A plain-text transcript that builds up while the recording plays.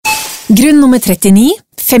Grunn nummer 39,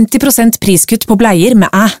 50% priskutt på bleier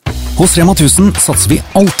med æ. Hos Rema 1000 satser vi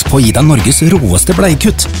alt på å gi deg Norges råeste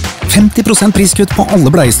bleiekutt. 50% priskutt på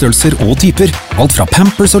alle bleiestørrelser og typer. Alt fra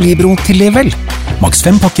Pampers og Libro til Level. Maks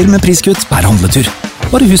 5 pakker med priskutt per handletur.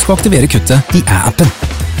 Bare husk å aktivere kuttet i æ-appen.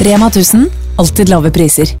 Rema 1000, alltid lave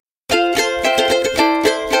priser.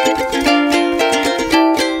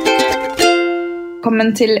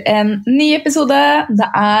 Velkommen til en ny episode.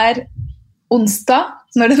 Det er onsdag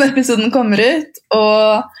når denne episoden kommer ut,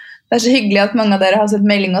 og det er så hyggelig at mange av dere har sett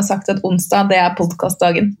melding og sagt at onsdag, det er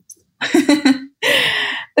podcastdagen.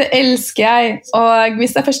 Det elsker jeg, og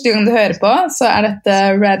hvis det er første gang du hører på, så er dette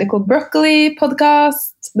Radical Broccoli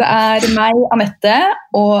podcast. Det er meg, Annette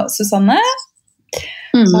og Susanne,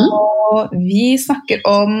 og vi snakker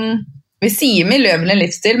om, vi sier miljøvennlig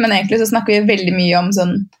livsstil, men egentlig så snakker vi veldig mye om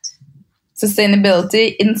sånn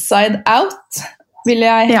sustainability inside out, vil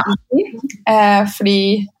jeg si. Fordi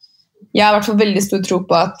jeg har i hvert fall veldig stor tro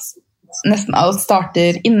på at nesten alt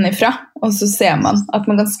starter innenfra, og så ser man at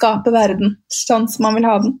man kan skape verden sånn som man vil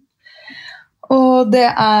ha den. Og det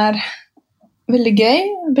er veldig gøy,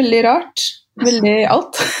 veldig rart, veldig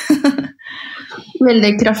alt.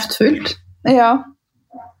 Veldig kraftfullt. Ja.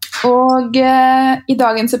 Og i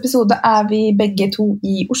dagens episode er vi begge to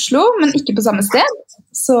i Oslo, men ikke på samme sted.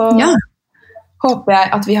 Så håper jeg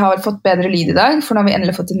at vi har fått bedre lyd i dag, for nå har vi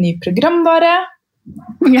endelig fått en ny programvare.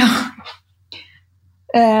 Ja.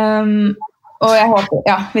 Og jeg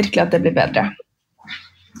håper virkelig at det blir bedre.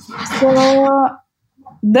 Så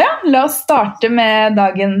la oss starte med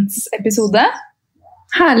dagens episode.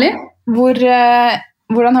 Herlig.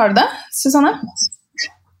 Hvordan har du det, Susanne?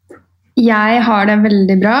 Jeg har det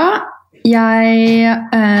veldig bra. Jeg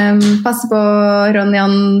passer på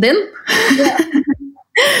Ronjan din.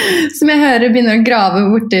 Som jeg hører begynner å grave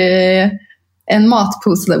borti en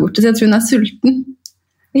matpose der borte, så jeg tror hun er sulten.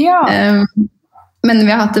 Ja. Men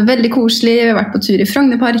vi har hatt det veldig koselig, vi har vært på tur i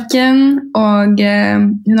Frognerparken, og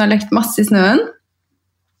hun har lekt masse i snøen.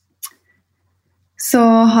 Så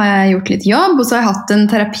har jeg gjort litt jobb, og så har jeg hatt en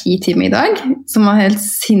terapitime i dag, som var helt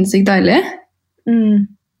sinnssykt deilig.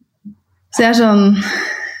 Så jeg er sånn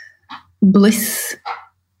bliss.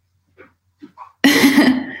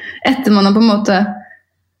 Etter man har på en måte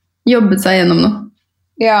jobbet seg gjennom noe.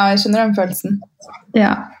 Ja, jeg skjønner den følelsen.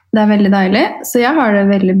 Ja, det er veldig deilig. Så jeg har det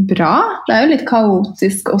veldig bra. Det er jo litt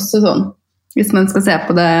kaotisk også sånn, hvis man skal se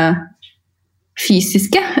på det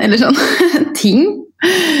fysiske, eller sånn.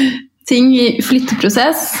 Ting i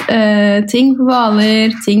flytteprosess, ting på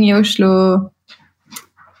Hvaler, ting i Oslo,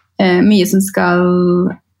 mye som skal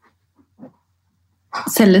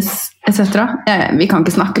selges, etc. Vi kan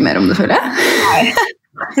ikke snakke mer om det, føler jeg. Nei.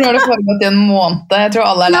 Nå har det foregått i en måned. Jeg tror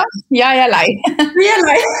alle er lei. Jeg er lei. Vi er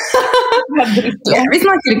lei. Vi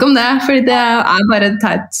snakker ikke om det, for det er bare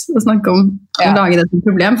teit å snakke om å lage det som et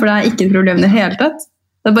problem, for det er ikke et problem i det hele tatt.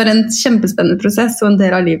 Det er bare en kjempespennende prosess og en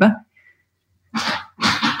del av livet.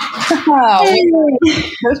 Wow.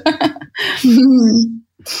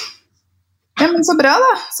 Ja, men så bra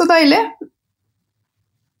da. Så deilig.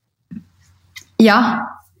 Ja,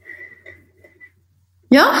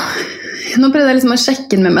 nå prøvde jeg liksom å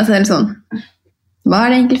sjekke inn med meg selv sånn, hva er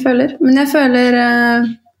det jeg egentlig føler? Men jeg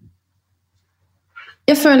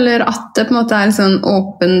føler at det på en måte er en sånn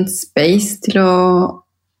open space til å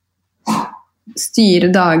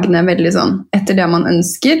styre dagene veldig sånn, etter det man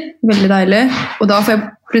ønsker, veldig deilig, og da får jeg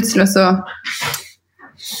plutselig også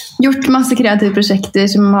gjort masse kreative prosjekter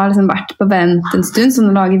som har liksom vært på vent en stund,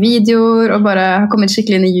 som å lage videoer, og bare har kommet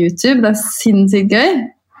skikkelig inn i YouTube. Det er sinnssykt gøy.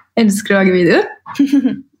 Jeg elsker å lage videoer.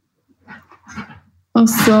 Og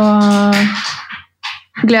så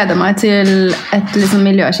gleder jeg meg til et liksom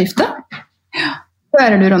miljøskifte.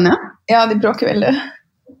 Hører du, Ronja? Ja, de bråker veldig.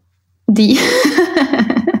 De?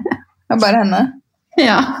 Det er bare henne?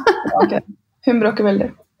 Ja. Ok, hun bråker veldig.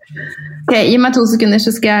 Ok, gi meg 2 sekunder,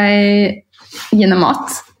 så skal jeg gi henne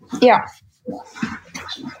mat. Ja.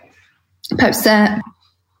 Pause.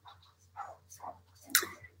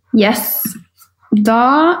 Yes. Da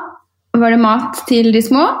var det mat til de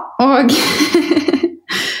små, og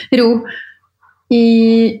ro i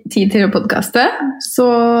tid til å podcaste. Så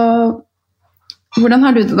hvordan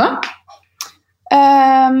har du det da?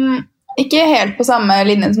 Ikke helt på samme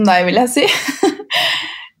linje som deg, vil jeg si.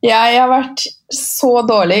 Jeg har vært så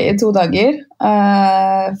dårlig i 2 dager,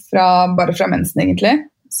 bare fra mensen egentlig.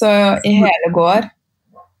 Så i hele går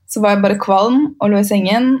så var jeg bare kvalm og lå i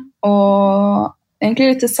sengen, og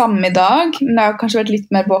egentlig litt det samme i dag, men jeg har kanskje vært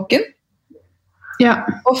litt mer våken. Ja.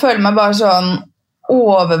 Og føler meg bare sånn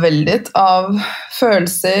overveldet av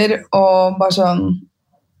følelser, og bare sånn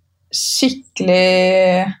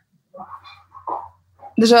skikkelig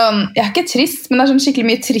det er sånn, jeg ikke trist, men det er sånn skikkelig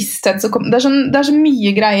mye tristhet som kommer. Det er så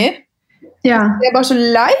mye greier. Ja. Jeg bare så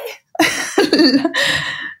lei.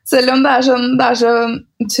 Selv om det er så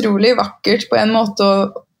utrolig vakkert på en måte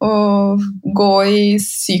å gå i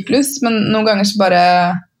syklus, men noen ganger så bare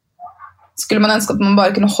skulle man ønske at man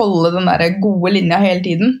bare kunne holde den der gode linja hele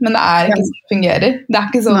tiden, men det er ikke sånn det fungerer. Det er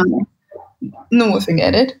ikke sånn noe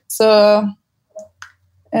fungerer. Så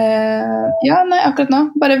akkurat nå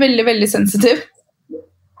bare veldig, veldig sensitiv.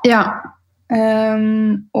 Ja.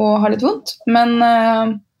 Og har litt vondt, men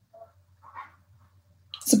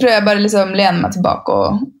så prøver jeg bare liksom lene meg tilbake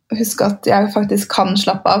og huske at jeg faktisk kan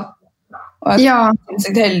slappe av. Og jeg er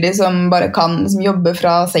sinnssykt heldig som bare kan liksom jobbe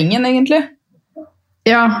fra sengen, egentlig.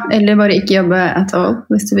 Ja, eller bare ikke jobbe at all,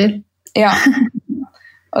 hvis du vil. Ja,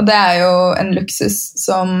 og det er jo en luksus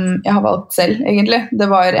som jeg har valgt selv, egentlig. Det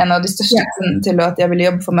var en av de største grunnene til at jeg ville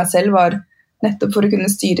jobbe for meg selv, var nettopp for å kunne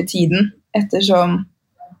styre tiden ettersom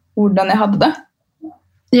hvordan jeg hadde det.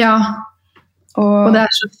 Ja. Og det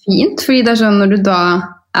er så fint, fordi det er sånn når du da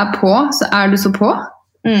er på, så er du så på.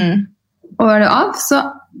 Og er du av, så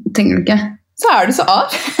trenger du ikke. Så er du så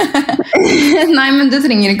av. Nei, men det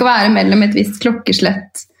trenger ikke å være mellom et visst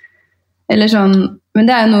klokkeslett. Eller sånn, men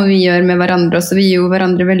det er jo noe vi gjør med hverandre også. Vi gir jo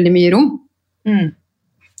hverandre veldig mye rom.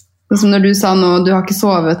 Og som når du sa nå, du har ikke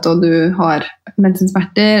sovet og du har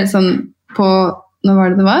mensensmerter, sånn på, når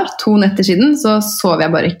var det var? 2 netter siden, så sov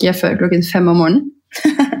jeg bare ikke før 5 om morgenen.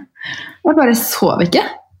 Jeg bare sov ikke.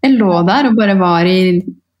 Jeg lå der og bare var i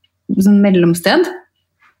sånn mellomsted.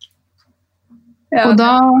 Ja. Og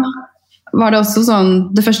da var det også sånn,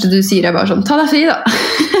 det første du sier er bare sånn, ta deg fri da.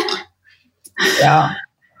 Ja.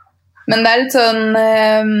 Men det er litt sånn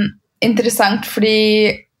interessant,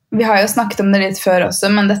 fordi vi har jo snakket om det litt før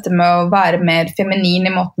også, men dette med å være mer feminin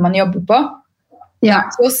i måten man jobber på. Ja.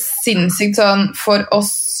 Så sinnssykt sånn, for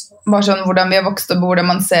oss, bare sånn hvordan vi har vokst opp, hvordan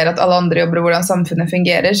man ser at alle andre jobber, og hvordan samfunnet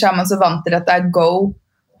fungerer, så er man så vant til at det er go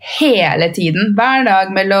hele tiden, hver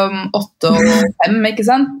dag mellom 8 og 5, ikke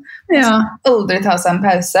sant? Ja. Aldri ta seg en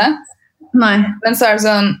pause. Nei. Men så er det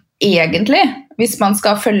sånn, egentlig, hvis man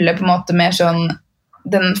skal følge på en måte mer sånn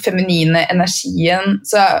den feminine energien,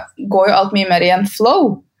 så går jo alt mye mer i en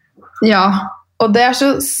flow. Ja. Og det er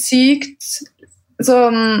så sykt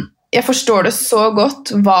sånn, jeg forstår det så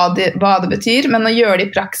godt hva det betyr, men å gjøre det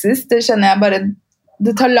i praksis, det kjenner jeg bare,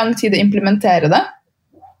 det tar lang tid å implementere det.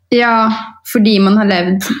 Ja, fordi man har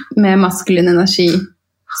levd med maskulin energi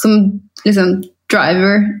som liksom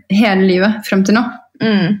driver hele livet frem til nå.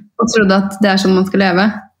 Og trodde at det er sånn man skal leve.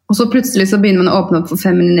 Og så plutselig så begynner man å åpne opp for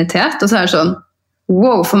femininitet, og så er det sånn,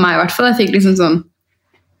 wow, for meg i hvert fall, jeg fikk liksom sånn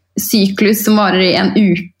syklus som varer i en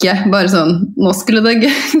uke, bare sånn, nå skulle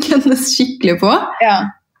det gønnes skikkelig på. Ja.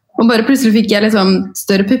 Og bare plutselig fikk jeg liksom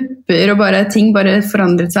større pupper, og bare ting bare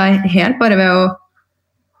forandret seg helt, bare ved å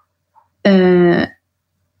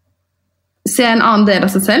se en annen del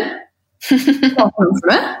av seg selv. Hva for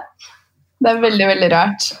det? Det er veldig, veldig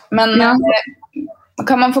rart. Men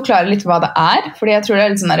kan man forklare litt hva det er? Fordi jeg tror det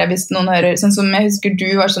er litt sånn der, hvis noen hører, sånn som jeg husker du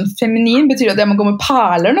var sånn feminin, betyr det at jeg må gå med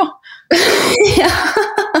perler nå? Ja.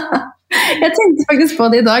 Jeg tenkte faktisk på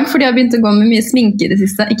det i dag, fordi jeg har begynt å gå med mye sminke i det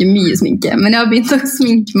siste. Ikke mye sminke, men jeg har begynt å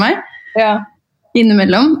sminke meg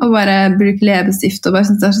innimellom, og bare bruke leppestift, og bare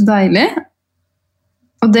synes det er så deilig.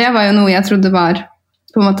 Og det var jo noe jeg trodde var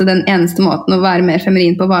på en måte den eneste måten å være mer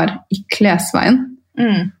feminin på, var i klesveien.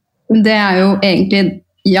 Men det er jo egentlig,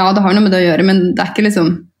 ja, det har noe med det å gjøre, men det er ikke liksom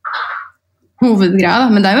hovedgreia da.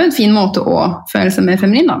 Men det er jo en fin måte å føle seg mer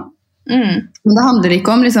feminin da. Men det handler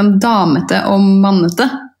ikke om liksom damete og mannete.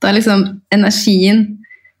 Det er liksom energien,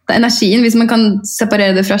 det er energien hvis man kan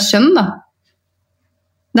separere det fra kjønn da.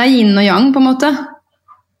 Det er yin og yang på en måte.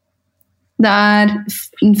 Det er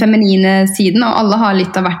den feminine siden, og alle har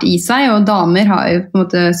litt av hvert i seg, og damer har jo på en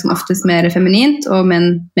måte som oftest mer feminint, og menn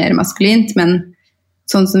mer maskulint, men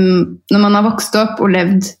sånn som når man har vokst opp og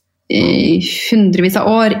levd i hundrevis av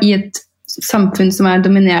år i et samfunn som er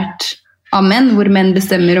dominert av menn, hvor menn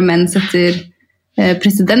bestemmer og menn setter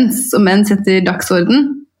presedens og menn setter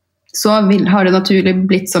dagsorden, så har det naturlig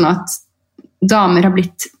blitt sånn at damer har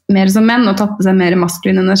blitt mer som menn og tatt på seg mer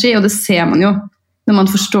maskulin energi, og det ser man jo. Når man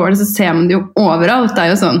forstår det, så ser man det jo overalt. Det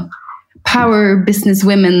er jo sånn power business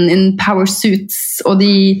women in power suits, og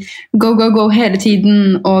de go hele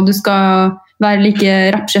tiden, og du skal være like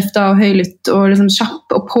rappkjefta og høylytt og liksom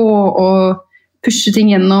kjapp og på og pushe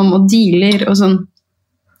ting gjennom og dealer og sånn.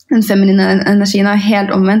 Den feminine energien er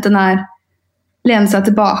helt omvendt. Den er lene seg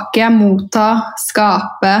tilbake, motta,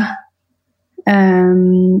 skape,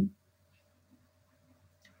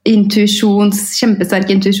 intuisjon, kjempesterk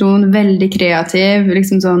intuisjon, veldig kreativ,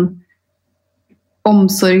 liksom sånn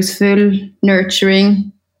omsorgsfull, nurturing,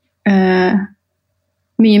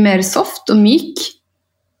 mye mer soft og myk.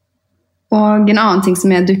 Og en annen ting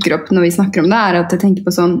som jeg dukker opp når vi snakker om det, at jeg tenker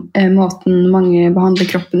på sånn måten mange behandler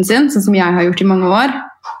kroppen sin, sånn som jeg har gjort i mange år,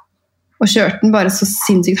 og kjørt den bare så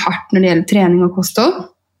sinnssykt hardt når det gjelder trening og kosthold.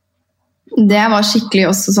 Det var skikkelig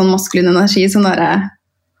også sånn maskulin energi, sånn der,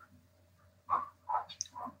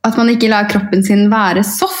 at man ikke lar kroppen sin være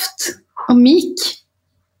soft og myk.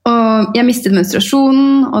 Og jeg mistet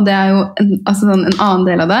menstruasjonen, og det er jo sånn en annen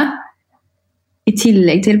del av det. I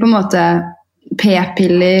tillegg til på en måte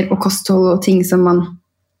p-piller og kosthold og ting som man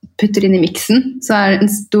putter inn i miksen, så en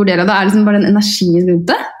stor del av det liksom bare den energien rundt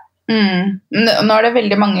det. Nå er det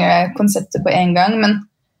veldig mange konsepter på en gang, men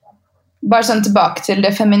bare sånn tilbake til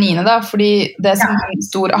det feminine da, fordi det som er en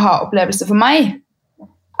stor aha-opplevelse for meg,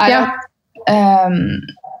 at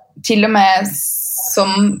til og med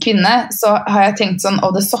som kvinne så har jeg tenkt sånn,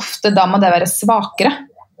 det softe, da må det være svakere.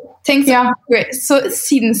 Tenk så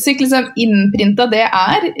sinnssykt liksom innprintet det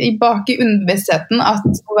bak i underbevisstheten at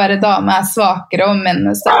å være dame er svakere og menn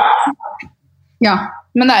er sterkere. Ja.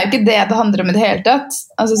 Men det er jo ikke det det handler om i det hele tatt.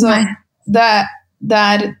 Altså, det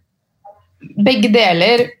er begge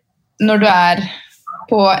deler når du er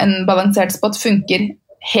på en balansert spot funker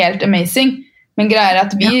helt amazing. Men greia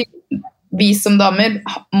at vi som damer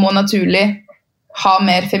må naturlig ha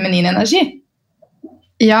mer feminin energi.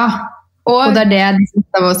 Ja, og det det de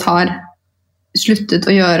fleste av oss har sluttet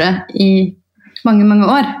å gjøre i mange,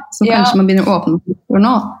 mange år, som kanskje man begynner å åpne for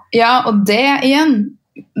nå. Ja, og det igjen,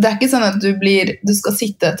 det er ikke sånn at du skal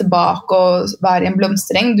sitte tilbake og være i en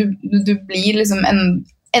blomstereng. Du blir liksom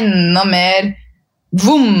enda mer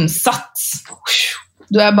vomsatt.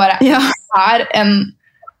 Du er bare her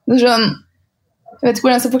sånn, jeg vet ikke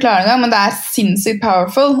hvordan jeg skal forklare det engang, men det er sinnssykt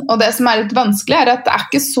powerful. Og det som er litt vanskelig at det er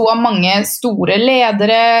ikke så mange store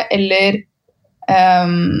ledere, eller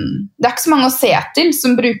det er ikke så mange å se til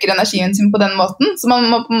som bruker energien sin på den måten. Så man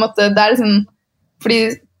må på en måte, det liksom, fordi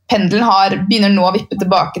pendelen begynner nå å vippe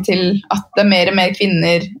tilbake til at det er mer og mer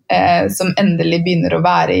kvinner som endelig begynner å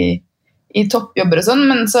være i toppjobber og sånn,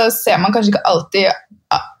 men så ser man kanskje ikke alltid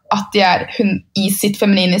at de i sitt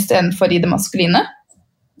feminine i stedet for i det maskuline.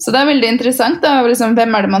 Så det er veldig interessant da, liksom,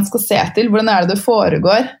 hvem er det man skal se til, hvordan er det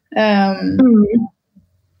foregår.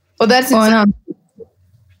 Og der synes jeg...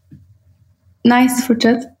 Nei, så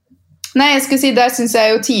fortsett. Nei, jeg skulle si, der synes jeg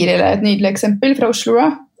jo Tiril er et nydelig eksempel fra Oslo da.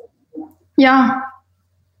 Ja,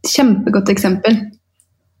 kjempegodt eksempel.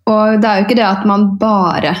 Og det er jo ikke det at man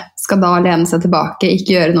bare skal da lene seg tilbake,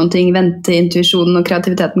 ikke gjøre noen ting, vente intuisjonen og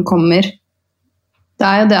kreativiteten kommer. Det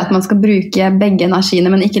er jo det at man skal bruke begge energiene,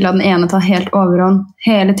 men ikke la den ene ta helt overhånd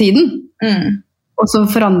hele tiden. Og så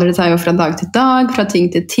forandrer det seg jo fra dag til dag, fra ting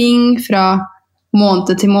til ting, fra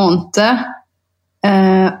måned til måned.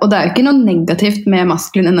 Og det er jo ikke noe negativt med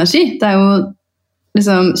maskulin energi. Det er jo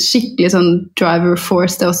liksom skikkelig sånn driver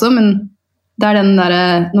force det også, men det er den der,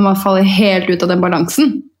 når man faller helt ut av den balansen,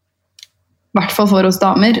 i hvert fall for oss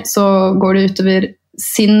damer, så går det utover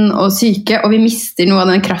sinn og syke, og vi mister noe av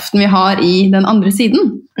den kraften vi har i den andre siden.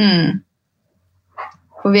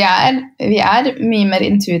 For vi er mye mer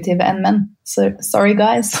intuitive enn menn. So, sorry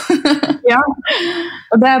guys. Ja,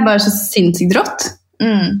 og det er bare så sinnssykt rått.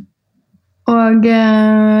 Og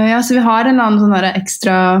så vi har en eller annen sånn der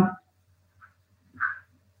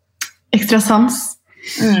ekstra sans.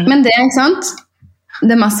 Men det, ikke sant?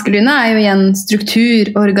 Det maskuline er jo igjen struktur,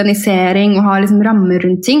 organisering og har liksom rammer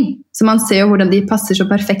rundt ting. Så man ser jo hvordan de passer så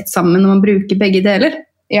perfekt sammen når man bruker begge deler.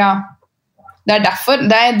 Ja, det er derfor.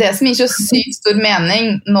 Det er det som gir så sykt stor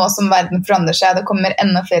mening nå som verden forandrer seg. Det kommer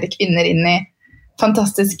enda flere kvinner inn i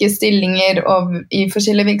fantastiske stillinger og i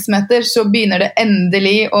forskjellige virksomheter, så begynner det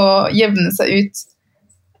endelig å jevne seg ut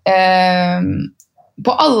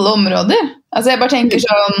på alle områder. Altså jeg bare tenker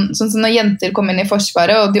sånn som når jenter kom inn i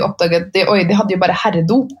forsvaret, og de oppdaget at de hadde jo bare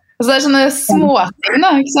herredo. Altså det er sånne småting da,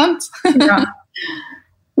 ikke sant?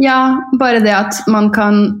 Ja, bare det at man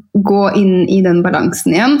kan gå inn i den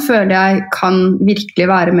balansen igjen, føler jeg kan virkelig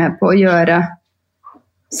være med på å gjøre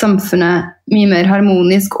samfunnet mye mer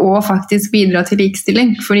harmonisk og faktisk bidra til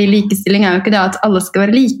likestilling. Fordi likestilling er jo ikke det at alle skal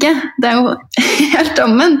være like. Det er jo helt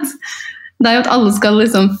omvendt. Det er jo at alle skal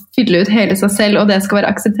liksom fylle ut hele seg selv, og det skal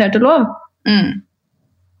være akseptert og lov.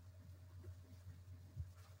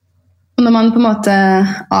 Og når man på en måte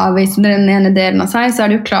avviser den ene delen av seg, så er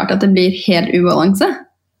det jo klart at det blir helt ubalanse.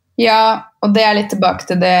 Ja, og det er litt tilbake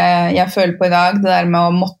til det jeg føler på i dag, det der med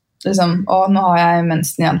å måtte liksom, nå har jeg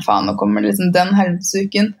mensen igjen, faen, nå kommer det liksom den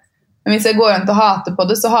helvetesuken. Men hvis jeg går rundt og hater på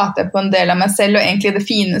det, så hater jeg på en del av meg selv, og egentlig det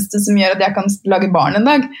fineste som gjør at jeg kan lage barn en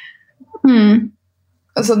dag.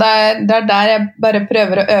 Så det er der jeg bare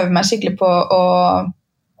prøver å øve meg skikkelig på å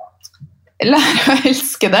lære å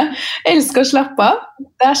elske det. Elske å slappe av.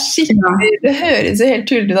 Det er skikkelig, det høres jo helt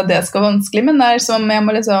tullete ut at det skal være vanskelig, men det er som jeg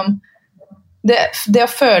må liksom det å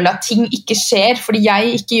føle at ting ikke skjer fordi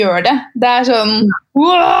jeg ikke gjør det. Det er sånn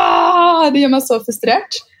wow, det gjør meg så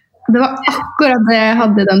frustrert. Det var akkurat det jeg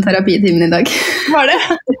hadde i den terapitimen i dag. Var det?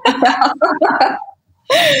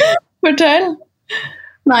 Fortell.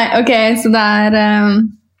 Nei, ok, så det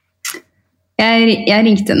jeg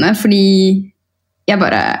ringte henne fordi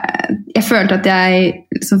jeg følte at jeg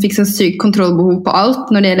liksom fikk så sykt kontrollbehov på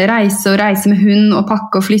alt når det gjelder reise med hund og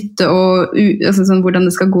pakke og flytte og altså sånn, hvordan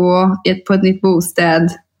det skal gå på et nytt bosted,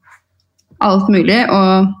 alt mulig,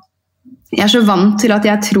 og jeg er så vant til at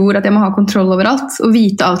jeg tror at jeg må ha kontroll over alt og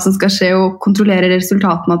vite alt som skal skje og kontrollere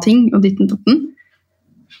resultatene av ting og ditten totten.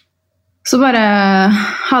 Så bare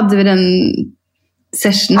hadde vi den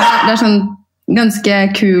session. Det er sånn ganske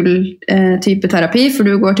kul type terapi, for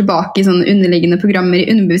du går tilbake i sånne underliggende programmer i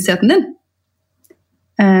underbevisstheten din.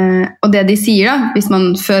 Og det de sier da,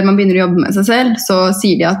 før man begynner å jobbe med seg selv, så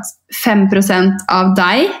sier de at 5% av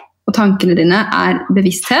deg og tankene dine er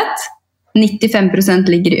bevissthet, 95%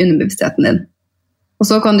 ligger i underbevisstheten din. Og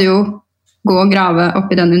så kan du jo gå og grave opp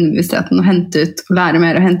i den underbevisstheten og hente ut og lære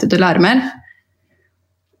mer og hente ut og lære mer.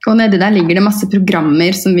 Og nede der ligger det masse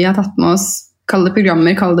programmer som vi har tatt med oss. Kall det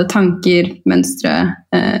programmer, kall det tanker, mønstre,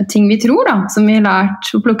 ting vi tror da, som vi har lært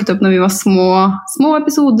og plukket opp når vi var små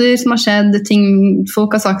episoder som har skjedd, ting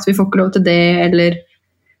folk har sagt vi får ikke lov til det, eller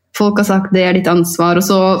folk har sagt det er ditt ansvar, og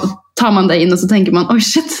så tar man det inn og så tenker man, oi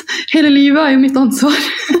shit, hele livet er jo mitt ansvar,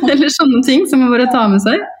 eller sånne ting som man bare tar med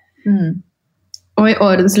seg. Og i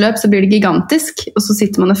årets løp så blir det gigantisk, og så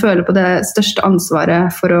sitter man og føler på det største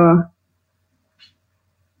ansvaret for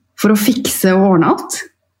å fikse og ordne alt.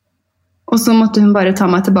 Og så måtte hun bare ta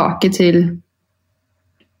meg tilbake til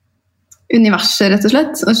universet, rett og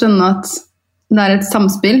slett, og skjønne at det er et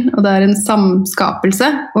samspill, og det er en samskapelse.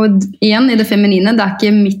 Og igjen, i det feminine, det er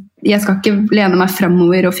ikke jeg skal ikke lene meg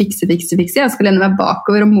fremover og fikse. Jeg skal lene meg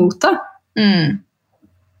bakover og motta.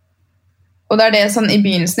 Og det er det sånn i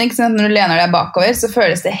begynnelsen, ikke sant? Når du lener deg bakover, så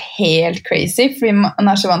føles det helt crazy, fordi man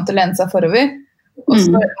er så vant til å lene seg forover. Og så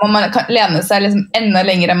må man lene seg liksom enda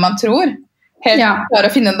lenger enn man tror. Helt klare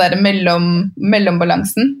å finne den der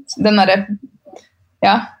mellombalansen. Den der,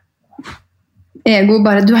 Ego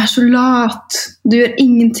bare, du er så lat, du gjør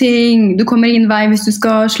ingenting, du kommer ingen vei hvis du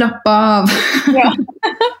skal slappe av.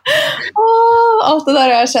 Alt det der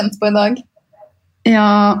har jeg kjent på i dag.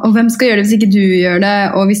 Ja, og hvem skal gjøre det hvis ikke du gjør det?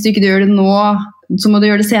 Og hvis du ikke gjør det nå, så må du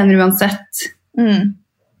gjøre det senere uansett.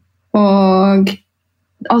 Og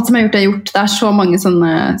alt som er gjort. Det er så mange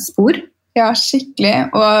sånne spor. Ja, skikkelig.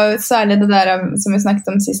 Og særlig det der som vi snakket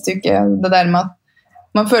om sist uke, det der med at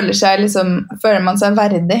man føler man seg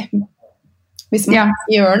verdig hvis man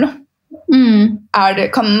gjør noe.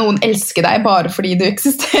 Kan noen elske deg bare fordi du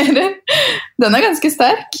eksisterer? Den er ganske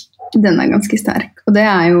sterk. Den er ganske sterk. Og det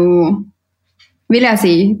er jo, vil jeg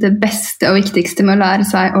si, det beste og viktigste med å lære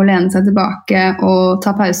seg å lene seg tilbake og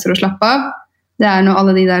ta pauser og slappe av. Det er når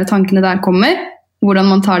alle de der tankene der kommer, hvordan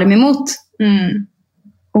man tar dem imot.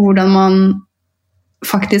 Og hvordan man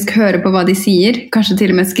faktisk hører på hva de sier, kanskje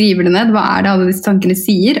til og med skriver det ned, hva er det alle disse tankene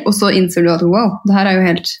sier, og så innser du at wow, det her er jo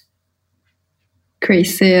helt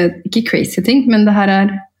crazy, ikke crazy ting, men det her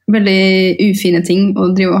er veldig ufine ting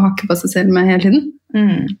å drive og hakke på seg selv med hele tiden.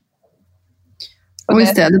 Og i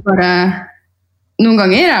stedet bare, noen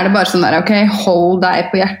ganger er det bare sånn der, ok, hold deg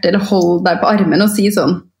på hjertet, eller hold deg på armen og si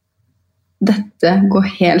sånn, dette går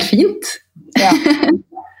helt fint.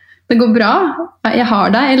 Det går bra, jeg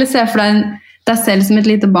har deg, eller se for deg selv som et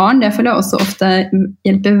lite barn, det føler jeg også ofte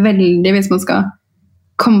hjelper veldig hvis man skal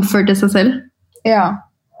comforte seg selv. Ja,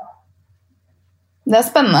 det er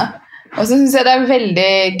spennende. Og så synes jeg det er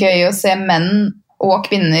veldig gøy å se menn og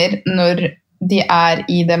kvinner når de er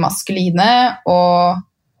i det maskuline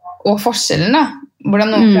og forskjellen da.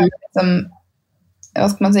 Hvordan noen kan liksom, hva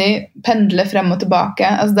skal man si, pendle frem og tilbake.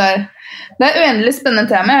 Altså det er uendelig spennende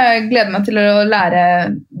tema. Jeg gleder meg til å lære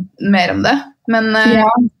mer om det. Men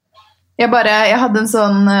jeg hadde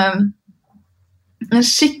en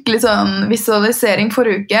skikkelig sånn visualisering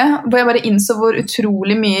forrige uke, hvor jeg bare innså hvor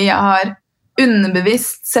utrolig mye jeg har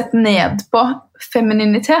underbevisst sett ned på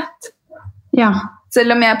femininitet. Ja.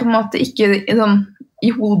 Selv om jeg på en måte ikke, sånn,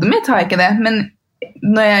 i hodet mitt har jeg ikke det, men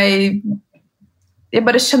når jeg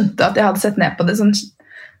bare skjønte at jeg hadde sett ned på det, sånn,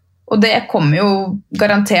 og det kom jo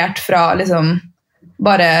garantert fra liksom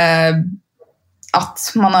bare at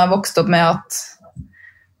man har vokst opp med at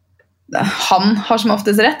han har som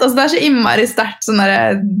oftest rett. Altså det er så innmari sterkt sånn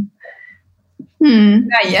der,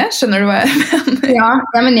 greie. Skjønner du hva jeg mener? Ja,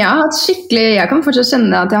 men jeg kan fortsatt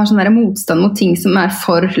kjenne at jeg har sånn der motstand mot ting som er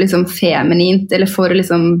for liksom feminint, eller for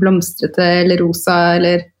liksom blomstrete eller rosa,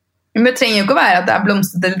 eller... Men det trenger jo ikke å være at det er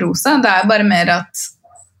blomstrete eller rosa, det er bare mer at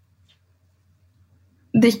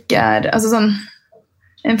det ikke er, altså sånn,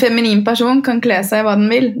 en feminin person kan kle seg hva den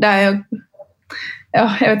vil. Det er jo, ja,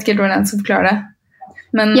 jeg vet ikke helt hvordan jeg skal forklare det.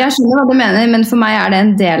 Men, jeg skjønner hva du mener, men for meg er det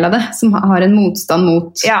en del av det som har en motstand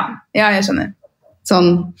mot... Ja, jeg skjønner. Sånn,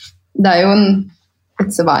 det er jo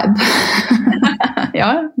it's a vibe. Ja,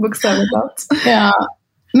 bokstavlig talt. Ja.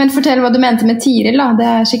 Men fortell hva du mente med Tiril da. Det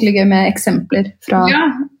er skikkelig gøy med eksempler fra... Ja,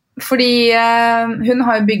 fordi hun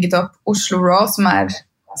har jo bygget opp Oslo Raw, som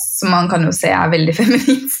man kan jo se er veldig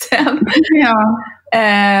feminint sted. Ja.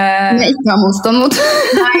 Men ikke har motstand mot.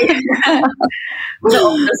 Nei. Det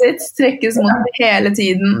opposite trekkes mot hele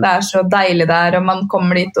tiden. Det er så deilig der, og man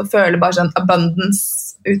kommer dit og føler bare sånn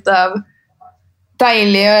abundance ut av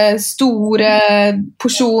deilige, store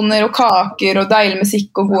porsjoner og kaker og deilig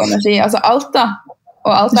musikk og god energi. Altså alt da.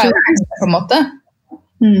 Og alt er jo på en måte.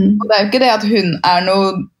 Og det er jo ikke det at hun er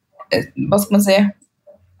noe, hva skal man si,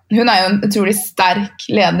 hun er jo en utrolig sterk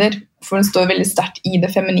leder, for hun står veldig sterkt i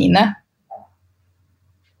det feminine.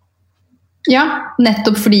 Ja,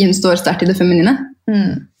 nettopp fordi hun står sterkt i det feminine.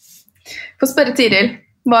 Få spørre Tiril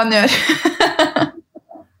hva hun gjør.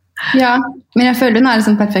 Ja, men jeg føler hun er et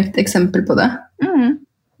sånn perfekt eksempel på det.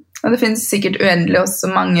 Og det finnes sikkert uendelig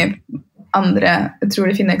også mange andre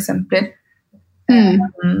utrolig fine eksempler.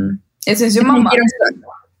 Jeg synes jo mamma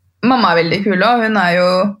er veldig kul også. Hun er jo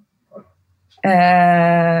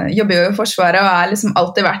jobber jo i Forsvaret og er liksom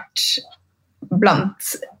alltid vært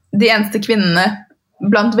blant de eneste kvinnene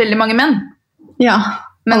blant veldig mange menn. Ja,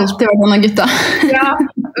 men alltid vært noen av gutta. Ja,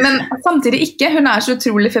 men samtidig ikke. Hun er så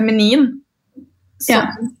utrolig feminin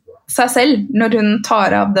som seg selv når hun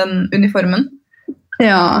tar av den uniformen.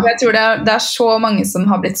 Ja. Jeg tror det er så mange som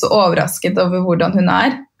har blitt så overrasket over hvordan hun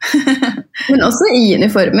er. Men også i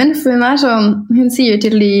uniformen, for hun er sånn, hun sier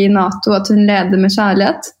til de i NATO at hun leder med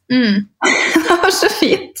kjærlighet. Det var så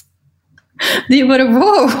fint. De bare,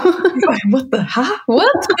 wow! What the, hæ?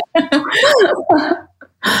 What?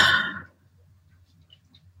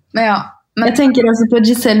 Men jeg tenker også på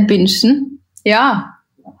Giselle Bündchen. Ja.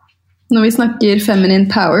 Når vi snakker feminine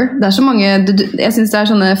power, det er så mange, jeg synes det er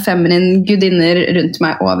sånne feminine gudinner rundt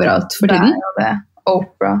meg overalt for tiden. Det er jo det.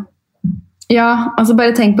 Oprah. Ja, altså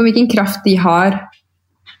bare tenk på hvilken kraft de har,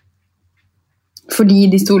 fordi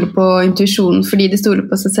de stoler på intuisjonen, fordi de stoler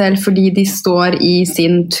på seg selv, fordi de står i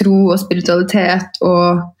sin tro og spiritualitet,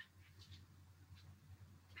 og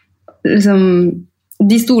liksom,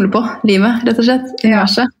 de stoler på livet, rett og slett,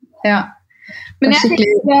 universet. Ja. Men jeg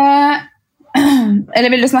tenker,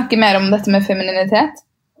 eller vil du snakke mer om dette med femininitet?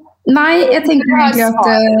 Nei, jeg tenker egentlig at...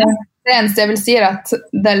 Det eneste jeg vil si er at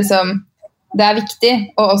det er liksom, det er viktig,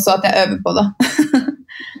 og også at jeg øver på det.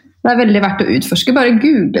 Det er veldig verdt å utforske, bare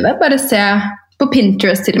google det, bare se på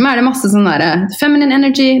Pinterest til og med, er det masse sånn der feminine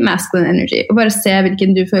energy, masculine energy, og bare se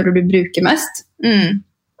hvilken du føler du bruker mest.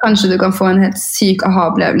 Kanskje du kan få en helt syk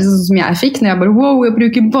aha-opplevelse, sånn som jeg fikk, når jeg bare, wow, jeg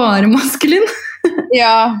bruker bare maskulin.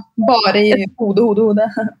 Ja, bare i hodet.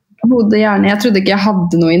 Hodet, gjerne. Jeg trodde ikke jeg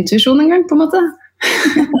hadde noe intuisjon engang, på en måte.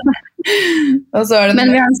 Og så er det men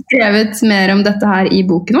vi har skrevet mer om dette her i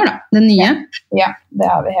boken vår, da. Den nye. Ja, det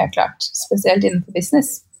har vi helt klart. Spesielt innenfor business.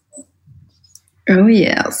 Oh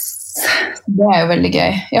yes. Det er jo veldig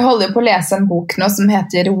gøy. Jeg holder jo på å lese en bok nå som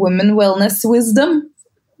heter Women Wellness Wisdom.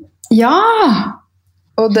 Ja!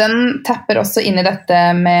 Og den tapper også inn i dette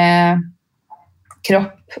med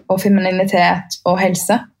kropp og femininitet og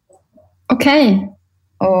helse. Ok.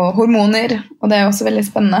 Og hormoner, og det er også veldig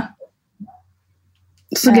spennende.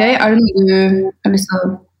 Så gøy. Er det noe du har lyst til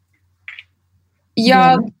å... Ja,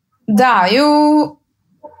 det er jo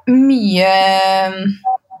mye...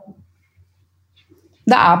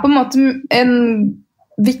 Det er på en måte en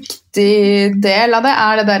viktig del av det,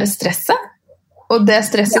 er det der stresset. Og det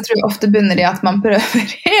stresset tror jeg ofte bunner i at man prøver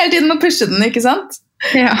hele tiden å pushe den, ikke sant?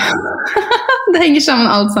 Ja, det henger sammen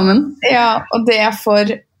alt sammen. Ja, og det for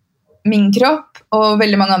min kropp og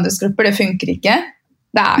veldig mange andres kropper, det funker ikke.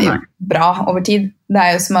 Det er jo bra over tid. Det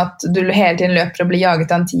er jo som at du hele tiden løper og blir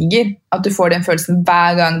jaget av en tiger. At du får den følelsen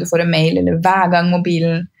hver gang du får en mail, eller hver gang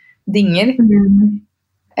mobilen dinger.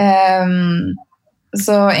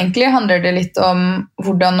 Så egentlig handler det litt om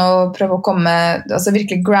hvordan å prøve å komme, altså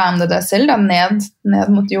virkelig grounde deg selv da,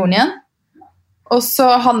 ned mot jorden igjen. Og så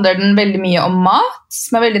handler den veldig mye om mat,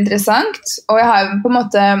 som er veldig interessant. Og jeg har på en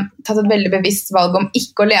måte tatt et veldig bevisst valg om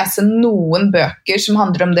ikke å lese noen bøker som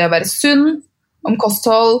handler om det å være sunn, om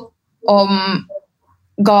kosthold, om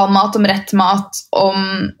gal mat, om rett mat, om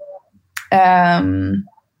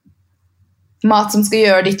mat som skal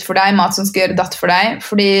gjøre ditt for deg, mat som skal gjøre datt for deg,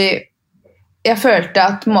 fordi jeg følte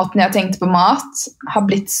at måten jeg tenkte på mat har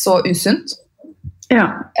blitt så usunt. Ja.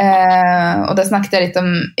 Og det snakket jeg litt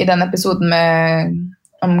om i den episoden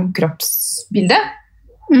om kroppsbildet.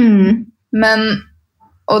 Men,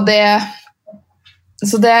 og det,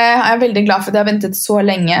 så det er jeg veldig glad for at jeg har ventet så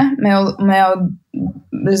lenge med å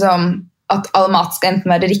liksom, at all mat skal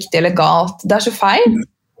enten være riktig eller galt. Det er så feil.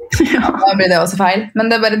 Ja. Da blir det også feil. Men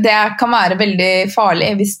det kan være veldig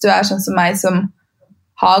farlig hvis du er sånn som meg som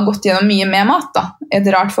har gått gjennom mye med mat da. Et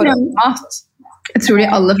rart forhold til mat. Jeg tror de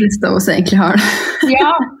aller fleste av oss egentlig har det.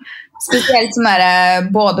 Ja, spesielt sånn der,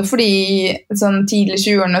 både fordi sånn tidlig i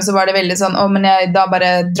 20-årene så var det veldig sånn, men da bare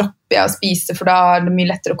dropper jeg å spise, for da er det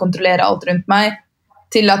mye lettere å kontrollere alt rundt meg,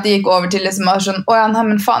 til at det gikk over til liksom sånn, nei,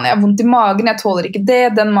 men faen, jeg har vondt i magen, jeg tåler ikke det,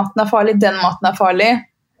 den maten er farlig, den maten er farlig.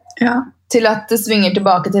 Ja. Til at det svinger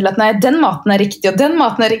tilbake til at nei, den maten er riktig, og den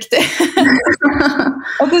maten er riktig.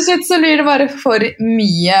 Og til slutt så blir det bare for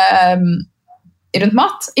mye rundt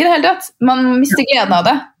mat i det hele tatt. Man mister gleden av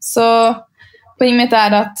det. Så poenget mitt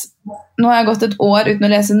er at nå har jeg gått et år uten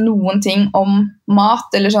å lese noen ting om mat,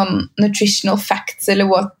 eller sånn nutritional facts, eller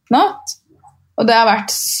what not. Og det har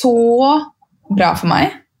vært så bra for meg.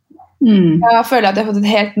 Jeg føler at jeg har fått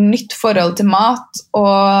et helt nytt forhold til mat,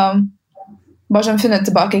 og bare sånn funnet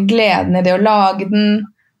tilbake gleden i det å lage den.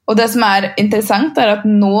 Og det som er interessant er at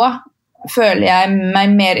nå føler jeg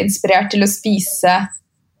meg mer inspirert til å spise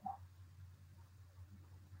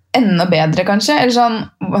enda bedre, kanskje. Eller sånn,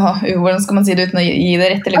 hvordan skal man si det uten å gi det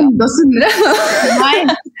rett? Eller enda sunnere. Nei,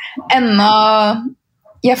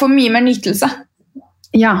 jeg får mye mer nytelse.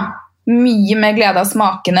 Ja. Mye mer glede av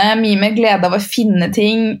smakene, mye mer glede av å finne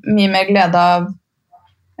ting, mye mer glede av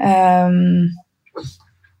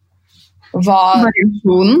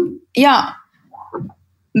variasjonen. Ja.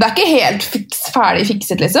 Det er ikke helt ferdig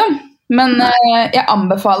fikset, liksom. Men jeg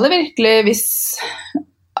anbefaler virkelig hvis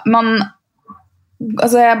man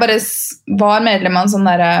jeg bare var medlem av en sånn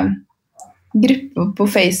der gruppe på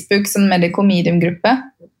Facebook, sånn medical medium-gruppe.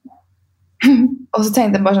 Og så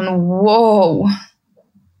tenkte jeg bare sånn, wow,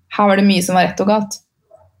 her var det mye som var rett og galt.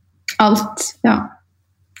 Alt, ja.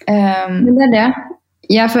 Men det er det.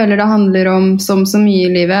 Jeg føler det handler om, som så mye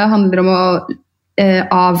i livet, handler om å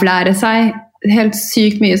avlære seg helt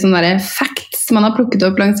sykt mye sånne der facts man har plukket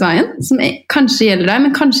opp langs veien, som kanskje gjelder deg,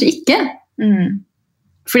 men kanskje ikke.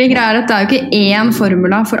 Fordi greier at det er jo ikke én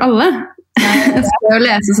formula for alle. Jeg skal jo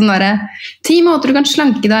lese sånn der 10 måter du kan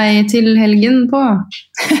slanke deg til helgen på.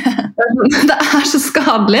 Det er så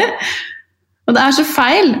skadelig. Og det er så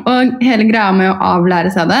feil. Og hele greia med å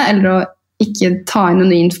avlære seg det, eller å ikke ta inn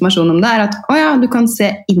noen ny informasjon om det, er at du kan se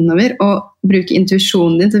innover og bruke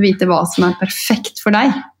intuisjonen din til å vite hva som er perfekt for deg.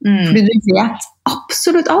 Fordi du vet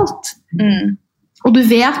absolutt alt. Og du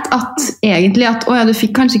vet at egentlig at du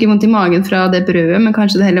fikk kanskje ikke vondt i magen fra det brødet, men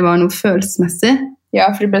kanskje det heller var noe følelsesmessig. Ja,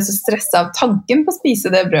 for du ble så stresset av tanken på å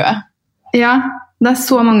spise det brødet. Ja, det er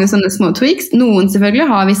så mange sånne små tweaks. Noen selvfølgelig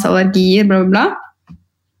har visse allergier, bla bla bla.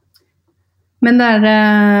 Men det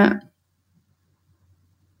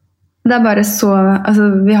er bare så,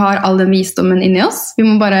 vi har all den visdommen inni oss. Vi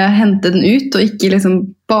må bare hente den ut, og ikke liksom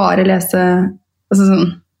bare lese,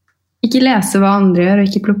 ikke lese hva andre gjør, og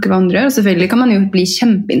ikke plukke hva andre gjør. Og selvfølgelig kan man jo bli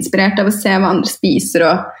kjempeinspirert av å se hva andre spiser,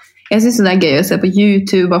 og jeg synes det er gøy å se på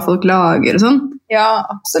YouTube hva folk lager og sånn. Ja,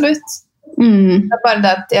 absolutt. Det er bare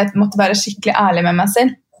det at jeg måtte være skikkelig ærlig med meg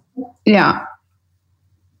selv. Ja.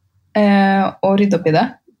 Og rydde opp i det.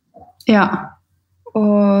 Ja.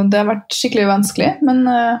 Og det har vært skikkelig vanskelig, men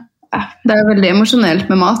det er veldig emosjonelt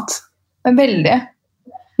med mat. Veldig.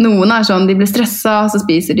 Noen er sånn, de blir stresset, så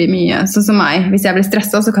spiser de mye. Sånn som meg, hvis jeg blir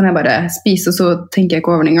stresset, så kan jeg bare spise, og så tenker jeg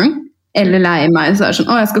ikke over det en gang. Eller lei meg, så er det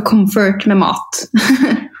sånn, jeg skal comfort med mat.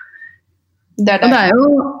 Det er det. Og det er jo,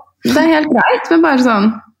 det er helt greit, men bare sånn,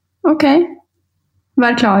 ok,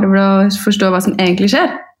 vær klar over å forstå hva som egentlig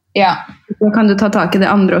skjer. Ja. Så kan du ta tak i det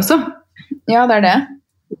andre også. Ja, det er det.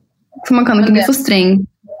 For man kan ikke bli for streng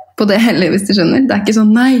på det heller, hvis du skjønner. Det er ikke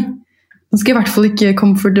sånn, nei, nå skal jeg i hvert fall ikke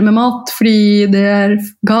comforte med mat, fordi det er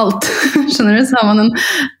galt. Skjønner du? Så har man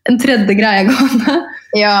en tredje greie gående.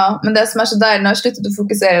 Ja, men det som er så deilig, når jeg sluttet å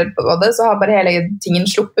fokusere på det, så har bare hele tingen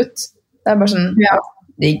sluppet. Det er bare sånn,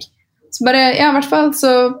 digg. Så bare, i hvert fall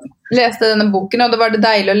så leste jeg denne boken, og det var det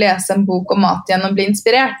deilig å lese en bok om mat igjen og bli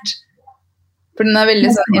inspirert. For den er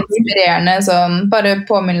veldig sånn inspirerende, sånn, bare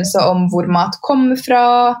påminnelse om hvor mat kommer fra,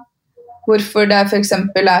 hvorfor det for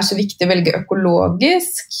eksempel er så viktig å velge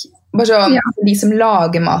økologisk, bare sånn for de som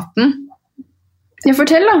lager maten. Ja,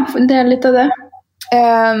 fortell da, det er litt av det.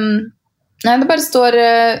 Nei, det bare står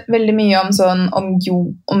veldig mye om, sånn,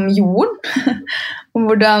 om jorden. Om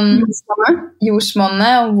hvordan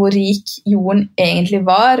jordsmonnet, og hvor rik jorden egentlig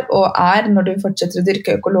var og når du fortsetter å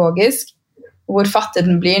dyrke økologisk. Hvor fattig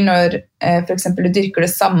den blir når for eksempel du dyrker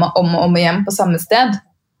det samme om og igjen på samme sted.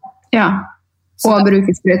 Ja, og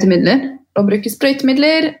bruker sprøytemidler. Og bruker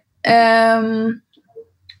sprøytemidler.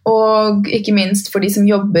 Og ikke minst for de som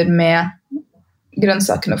jobber med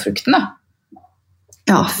grønnsakene og frukten da.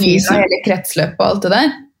 Ja, og hele kretsløpet og alt det der.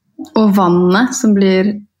 Og vannet som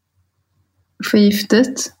blir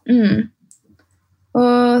forgiftet.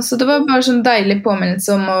 Og, så det var bare sånn deilig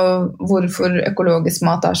påminnelse om hvorfor økologisk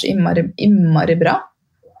mat så innmari bra.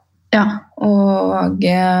 Ja. Og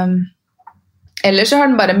ellers så har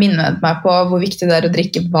den bare minnet meg på hvor viktig det å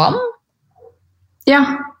drikke vann. Ja.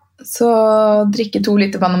 Så drikke 2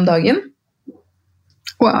 liter vann om dagen.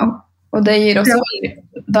 Wow. Og det gir også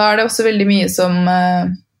da det også veldig mye som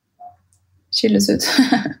skilles ut.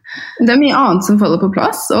 Det mye annet som faller på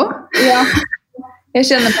plass også. Ja. Jeg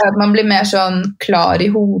kjenner på at man blir mer sånn klar i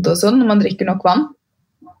hodet og sånn når man drikker nok vann.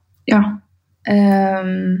 Ja.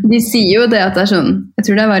 De sier jo det at det sånn, jeg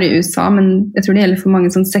tror det var i USA, men jeg tror det gjelder for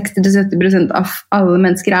mange sånn 60-70% av alle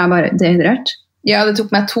mennesker bare dehydrert. Ja, det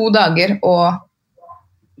tok meg 2 dager å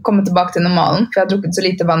komme tilbake til normalen, for jeg har drukket så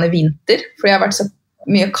lite vann i vinter, for jeg har vært så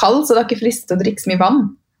mye kald, så det har ikke fristet å drikke så mye vann.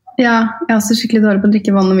 Ja, jeg er også skikkelig dårlig på å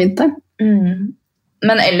drikke vann om vinteren.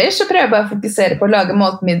 Men ellers så prøver jeg bare å fokusere på å lage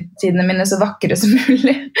måltidene mine så vakre som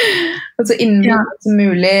mulig. Og så innviklet som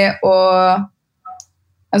mulig, og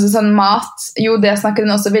altså sånn mat, jo det snakker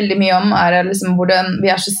den også veldig mye om, liksom hvordan vi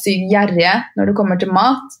så sykt gjerrige når det kommer til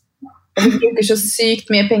mat. Og vi bruker så sykt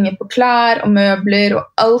mye penger på klær og møbler og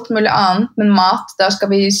alt mulig annet, men mat, der skal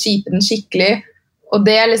vi skipe den skikkelig. Og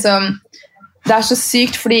det liksom, det så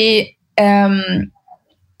sykt fordi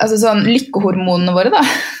altså sånn lykkehormonene våre da,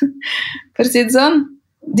 for å si det sånn,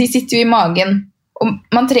 de sitter jo i magen. Og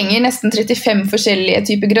man trenger nesten 35 forskjellige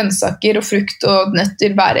typer grønnsaker og frukt og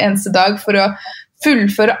nøtter hver eneste dag for å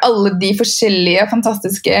fullføre alle de forskjellige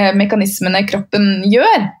fantastiske mekanismene kroppen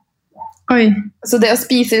gjør. Oi. Så det å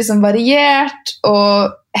spise liksom variert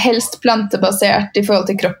og helst plantebasert i forhold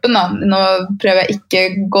til kroppen da. Nå prøver jeg ikke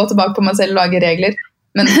å gå tilbake på meg selv og lage regler,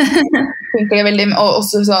 men funker det veldig, og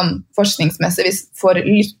også sånn forskningsmessig for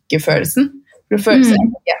lykkefølelsen, for å føle seg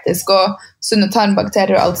energetisk og sunne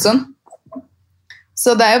tarmbakterier og alt sånn.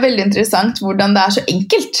 Så det jo veldig interessant hvordan det så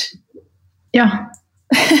enkelt. Ja,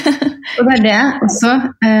 og det det også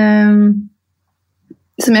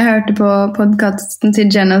som jeg hørte på podcasten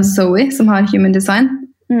til Jenna Zoe, som har Human Design.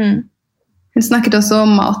 Hun snakket også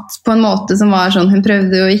om mat på en måte som var sånn, hun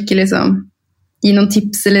prøvde jo ikke liksom gi noen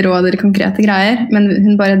tips eller råd eller konkrete greier, men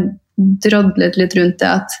hun bare drodlet litt rundt det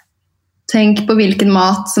at tenk på hvilken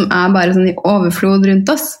mat som bare sånn i overflod rundt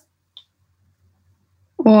oss.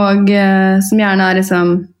 Og som gjerne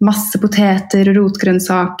liksom masse poteter og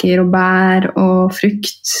rotgrønnsaker og bær og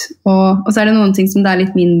frukt. Og så det noen ting som det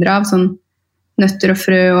litt mindre av, sånn nøtter og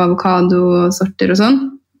frø og avokado og sorter og sånn.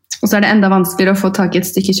 Og så det enda vanskeligere å få tak i et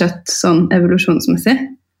stykke kjøtt sånn evolusjonsmessig.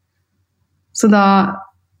 Så da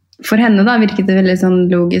for henne da virket det veldig sånn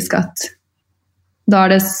logisk at da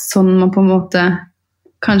det sånn man på en måte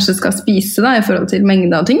kanskje skal spise da, i forhold til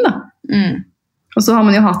mengde av ting da. Og så har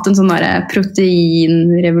man jo hatt en sånn der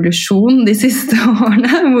proteinrevolusjon de siste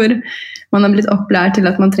årene, hvor man har blitt opplært til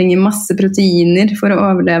at man trenger masse proteiner for å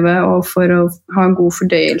overleve og for å ha en god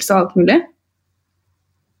fordøyelse og alt mulig.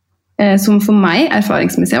 Som for meg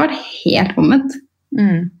erfaringsmessig har vært helt omvendt.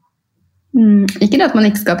 Ikke det at man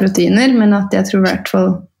ikke skal ha proteiner, men at jeg tror i hvert fall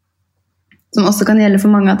som også kan gjelde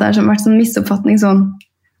for mange, at det har vært sånn misoppfatning sånn,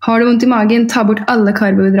 har du vondt i magen, ta bort alle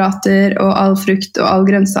karbohydrater og all frukt og all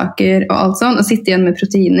grønnsaker og alt sånn, og sitte igjen med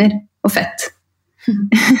proteiner og fett.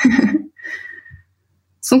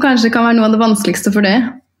 Som kanskje kan være noe av det vanskeligste for det.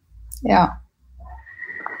 Ja.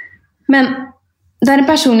 Men det en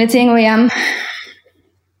personlig ting, og igjen,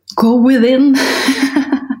 go within.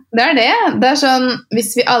 Det det. Det sånn,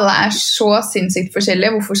 hvis vi alle så sinnssykt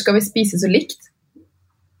forskjellige, hvorfor skal vi spise så likt?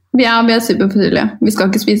 Vi er superforskjellige. Vi skal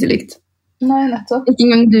ikke spise likt. Nei, nettopp. Ikke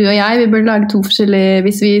engang du og jeg, vi burde lage 2 forskjellige,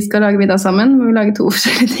 hvis vi skal lage middag sammen, må vi lage 2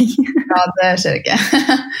 forskjellige ting. Ja, det skjer ikke.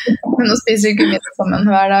 Men nå spiser vi ikke middag sammen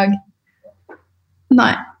hver dag.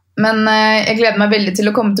 Nei. Men jeg gleder meg veldig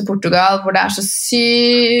til å komme til Portugal, hvor det så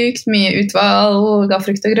sykt mye utvalg av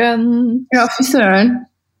frukt og grønt. Ja, fy søren.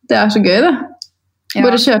 Det så gøy, det. Ja.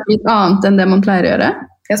 Bare kjøpe litt annet enn det man pleier å gjøre.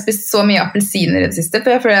 Jeg har spist så mye appelsiner i det siste, for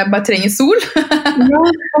jeg føler jeg bare trenger sol.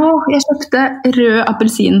 Jeg kjøpte rød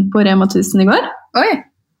appelsin på Rema 1000 i går. Oi.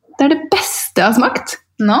 Det det beste jeg har smakt.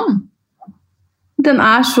 No. Den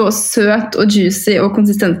er så søt og juicy, og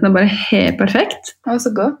konsistensen er bare helt perfekt. Det var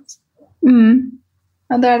så godt. Mm.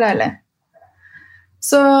 Ja, det er deilig.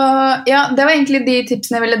 Så ja, det var egentlig de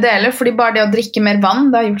tipsene jeg ville dele, fordi bare det å drikke mer vann,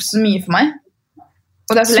 det har gjort så mye for meg.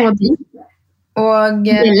 Og det er så lett. Og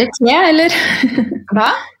gjelder te, eller? Hva?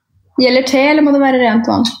 Gjelder te, eller må det være rent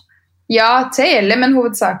vann? Ja, te gjelder, men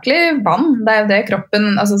hovedsakelig vann. Det er jo det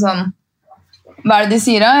kroppen, altså sånn, hva er det de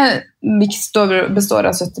sier da? Består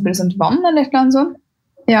av 70% vann, eller et eller annet sånt?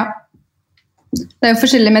 Ja. Det er jo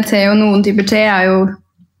forskjellig med te, og noen typer te er jo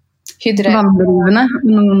vannrivende, og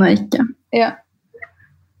noen er ikke. Ja.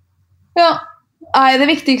 Ja, det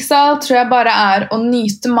viktigste av alt tror jeg bare er å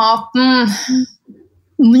nyte maten.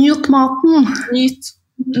 Nyt maten. Nyt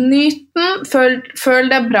den,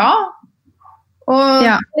 føl det bra. Og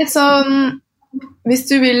litt sånn, hvis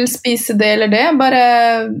du vil spise det eller det, bare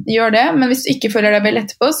gjør det. Men hvis du ikke føler deg vel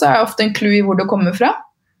etterpå, så er det ofte en clue i hvor du kommer fra.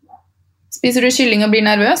 Spiser du kylling og blir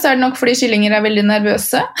nervøs, så er det nok fordi kyllinger er veldig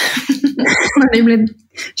nervøse. Når de blir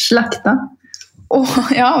slakta.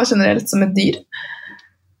 Ja, og generelt som et dyr.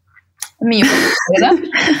 Mye for det.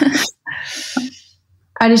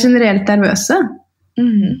 Er de generelt nervøse?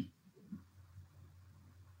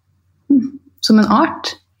 Som en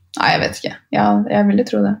art? Nei, jeg vet ikke. Ja, jeg ville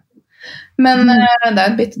tro det. Men det er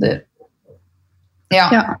et byttedyr. Ja.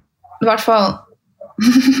 I hvert fall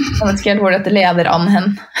jeg vet ikke helt hvor dette leder an hen.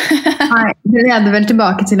 Nei, det leder vel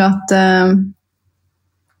tilbake til at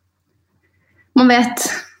man vet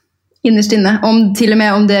innerst inne til og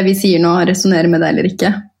med om det vi sier nå resonerer med deg eller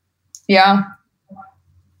ikke. Ja,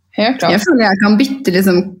 helt klart. Jeg føler jeg kan bytte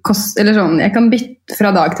liksom, eller sånn, jeg kan bytte fra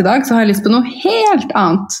dag til dag, så har jeg lyst på noe helt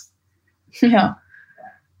annet. Ja.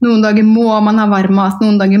 Noen dager må man ha varm mat,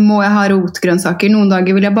 noen dager må jeg ha rotgrønnsaker, noen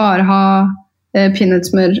dager vil jeg bare ha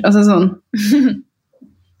peanøttsmør, altså sånn.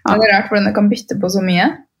 Ja. Det er rart hvordan jeg kan bytte på så mye.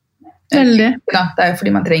 Veldig. Ja, det er jo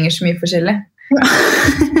fordi man trenger så mye forskjellig. Ja.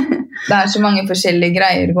 Det er så mange forskjellige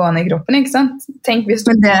greier gående i kroppen, ikke sant? Tenk hvis du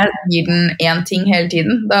gir den en ting hele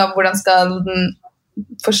tiden, da hvordan skal den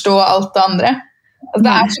forstå alt det andre? Altså,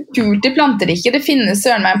 det er så kult i planteriket, det finnes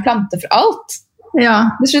søren meg en plante for alt.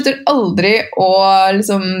 Ja. Det slutter aldri å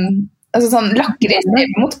liksom, altså sånn lakris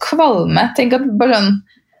mot kvalme. Tenk at bare sånn,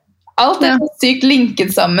 alt er så sykt linket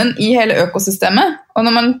sammen i hele økosystemet, og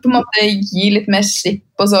når man på en måte gir litt mer slipp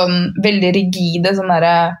på sånn veldig rigide sånn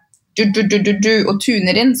der og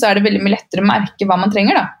tuner inn, så er det veldig mye lettere å merke hva man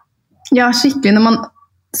trenger da. Ja, skikkelig når man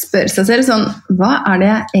spør seg selv sånn, hva er det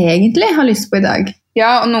jeg egentlig har lyst på i dag?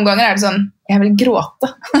 Ja, og noen ganger er det sånn, jeg vil gråte.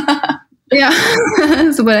 Ja,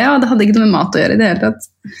 så bare, ja, det hadde ikke noe med mat å gjøre i det hele tatt.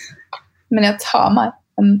 Men jeg tar meg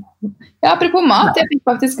ja, apropos mat, jeg fikk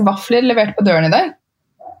faktisk vafler levert på døren i dag.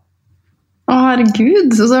 Å,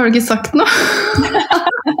 herregud, så har du ikke sagt noe.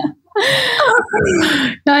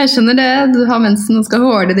 Ja, jeg skjønner det. Du har mensen og skal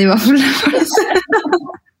håle de vaflene.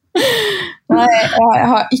 Nei, jeg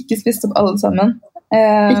har ikke spist opp alle sammen.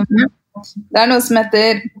 Det er noe som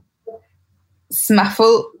heter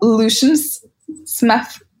Smaffolutions.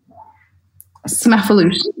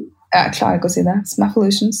 Smaffolution? Jeg klarer ikke å si det.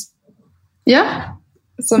 Smaffolutions. Ja?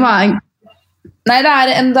 Hva er... Nei, det er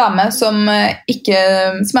en dame som er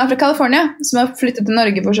fra California, som har flyttet til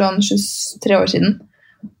Norge for sånn 23 år siden.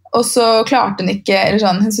 Og så klarte hun ikke, eller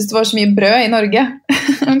sånn, hun syntes det var så mye brød i Norge.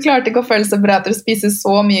 Hun klarte ikke å føle seg bra til å spise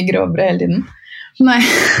så mye grovbrød hele tiden. Nei.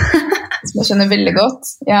 Som jeg skjønner veldig godt.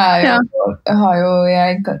 Jeg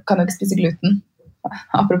kan jo ikke spise gluten.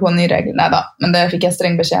 Apropos ny regel. Neida, men det fikk jeg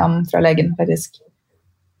streng beskjed om fra legen, faktisk.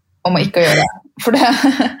 Om å ikke gjøre det. For det...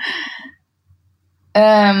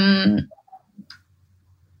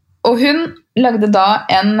 og hun lagde da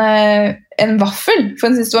en vaffel,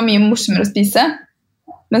 for hun syntes det var mye morsommere å spise.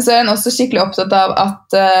 Men så er hun også skikkelig opptatt av at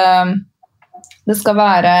det skal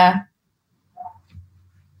være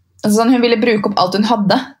altså sånn, hun ville bruke opp alt hun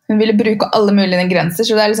hadde. Hun ville bruke alle mulige ingredienser,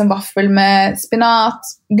 så det er liksom vaffel med spinat,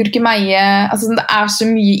 gurkemeie, altså sånn, det er så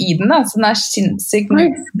mye i den da, så den er sinnssykt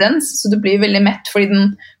dens, så du blir veldig mett fordi den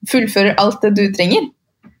fullfører alt det du trenger.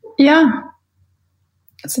 Ja.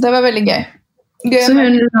 Så det var veldig gøy. Så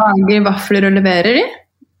hun lager vafler og leverer de?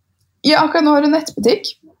 Ja, akkurat nå har hun nettbutikk.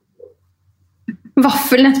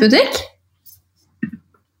 Vaffelnettbutikk?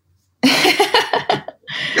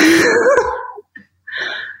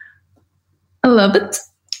 I love it.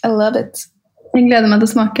 I love it. Jeg gleder meg til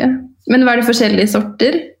å smake. Men var det forskjellige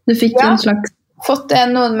sorter? Du fikk en slags... Fått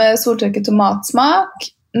noen med soltørket tomatsmak,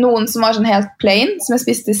 noen som var sånn helt plain, som jeg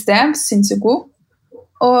spiste i sted, sinnssykt god.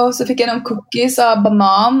 Og så fikk jeg noen cookies av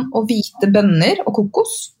banan og hvite bønner og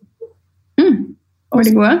kokos. Var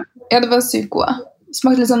de gode? Ja, det var sykt gode.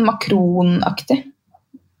 Smakte litt sånn makronaktig.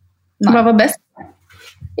 Hva var best?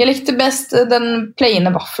 Jeg likte best den plaine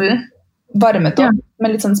vaffelen, varmet opp,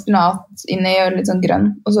 med litt sånn spinat inni og litt sånn grønn,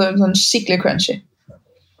 og så sånn skikkelig crunchy.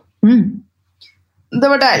 Det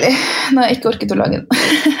var deilig når jeg ikke orket å lage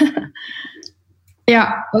den. Ja.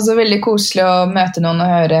 Og så veldig koselig å møte noen og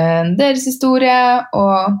høre deres historie,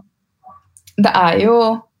 og det er jo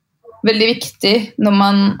veldig viktig når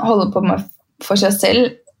man holder på med for seg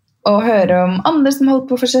selv, å høre om andre som holder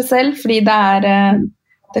på for seg selv, fordi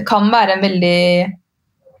det kan være en veldig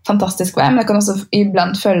fantastisk vei, men det kan også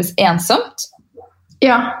iblant føles ensomt.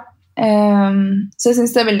 Ja. Så jeg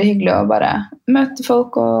synes det er veldig hyggelig å bare møte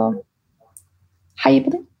folk og heie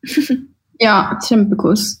på dem. Ja,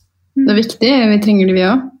 kjempekos. Det er viktig, vi trenger det vi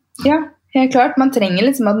også. Ja, helt klart. Man trenger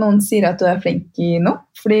liksom at noen sier at du er flink i noe,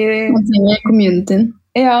 fordi... Man trenger communityen.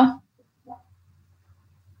 Ja.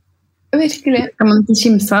 Virkelig. Det kan man ikke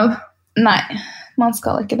kimse av. Nei, man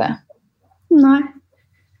skal ikke det. Nei.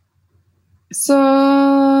 Så,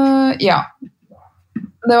 ja.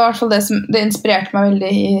 Det var i hvert fall det inspirerte meg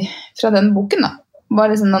veldig fra den boken da.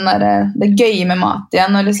 Bare liksom det gøye med mat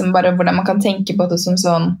igjen, og liksom bare hvordan man kan tenke på det som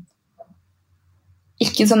sånn,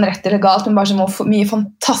 ikke sånn rett eller galt, men bare så mye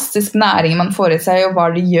fantastisk næring man får i seg, og hva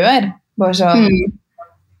det gjør. Bare sånn,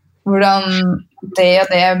 hvordan det og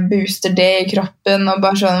det booster det i kroppen, og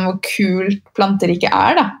bare sånn hvor kult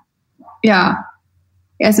planteriket da. Ja,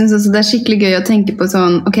 jeg synes også det er skikkelig gøy å tenke på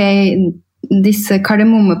sånn, ok, disse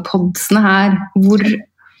kardemommepodsene her, hvor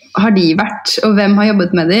har de vært, og hvem har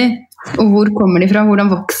jobbet med de, og hvor kommer de fra, hvordan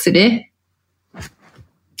vokser de?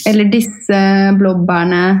 Eller disse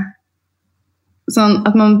blåbærene, sånn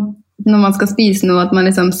at man, når man skal spise noe, at man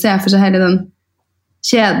liksom ser for seg hele den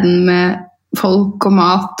kjeden med folk og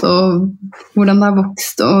mat, og hvordan det har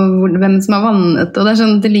vokst, og hvem som har vannet, og det er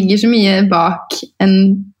sånn, det ligger så mye bak en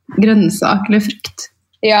grønnsak eller frukt.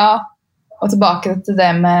 Ja, og tilbake til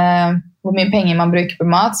det med hvor mye penger man bruker på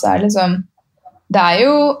mat, så det liksom, det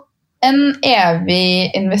jo en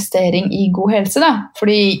evig investering i god helse da,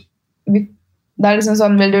 fordi det liksom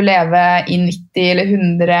sånn, vil du leve i 90 eller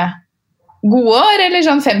 100 gode år, eller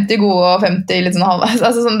sånn 50 gode og 50 litt sånn halvveis,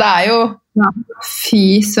 altså sånn, det jo ja, fy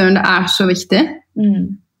søren, det så viktig.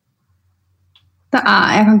 Det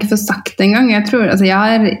jeg kan ikke få sagt det engang. Jeg tror, altså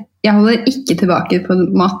jeg holder ikke tilbake på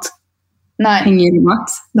mat. Nei. Penger i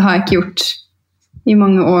mat. Det har jeg ikke gjort i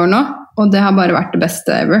mange år nå, og det har bare vært det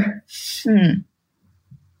beste ever.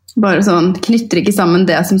 Bare sånn, knytter ikke sammen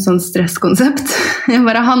det som sånn stresskonsept. Jeg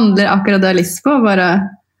bare handler akkurat det jeg har lyst på, bare...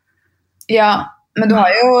 Ja, men du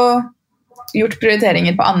har jo gjort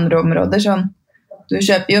prioriteringer på andre områder, sånn du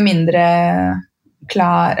kjøper jo mindre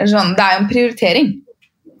klær, sånn. Det jo en prioritering.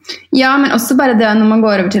 Ja, men også bare det når man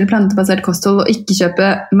går over til plantebasert kosthold og ikke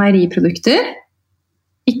kjøpe meieriprodukter,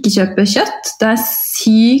 ikke kjøpe kjøtt, det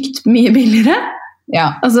sykt mye billigere.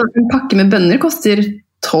 Ja. Altså, en pakke med bønner koster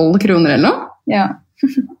 12 kroner eller noe. Ja.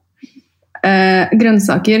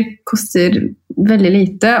 Grønnsaker koster veldig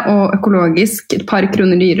lite, og økologisk et par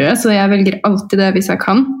kroner dyrere, så jeg velger alltid det hvis jeg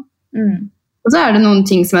kan. Og så det noen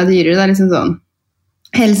ting som dyrere, det liksom sånn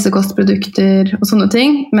helsekostprodukter og sånne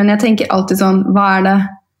ting, men jeg tenker alltid sånn, hva det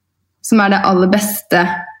som det aller beste,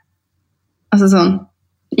 altså sånn,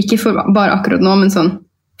 ikke for bare akkurat nå, men sånn,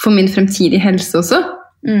 for min fremtidige helse også,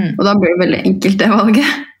 og da blir det veldig enkelt det valget.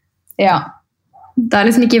 Ja. Det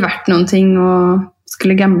liksom ikke verdt noen ting å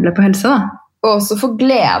skulle gamble på helse da. Og også for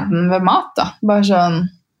gleden ved mat da, bare sånn,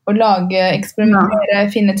 å lage, eksperimentere,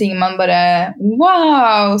 finne ting man bare,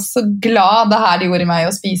 wow, så glad det her gjorde meg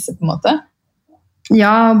å spise på en måte.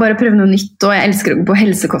 Ja, bare prøve noe nytt, og jeg elsker å gå på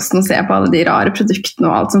helsekosten og se på alle de rare produktene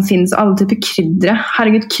og alt som finnes, alle typer kryddere.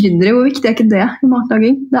 Herregud, kryddere, hvor viktig ikke det i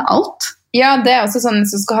matlaging? Det alt. Ja, det også sånn,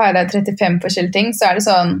 hvis du skal ha i deg 35 forskjellige ting, så det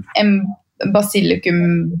sånn en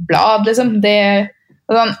basilikumblad, liksom. Det,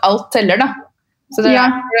 sånn, alt teller da. Så det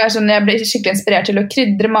sånn, jeg blir skikkelig inspirert til å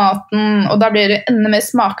krydre maten, og da blir det enda mer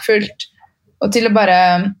smakfullt. Og til å bare,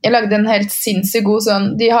 jeg lagde en helt sinnssykt god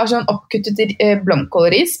sånn, de har sånn oppkuttet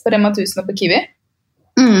blomkålris på Rema 1000 og på Kiwi.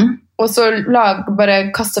 Og så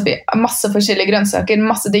bare kaste oppi masse forskjellige grønnsaker,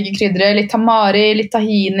 masse digge kryddere, litt tamari, litt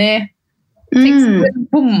tahini. Tenk en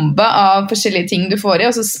bombe av forskjellige ting du får i,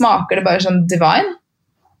 og så smaker det bare sånn divine.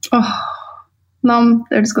 Nam,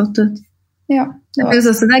 det høres godt ut. Ja. Jeg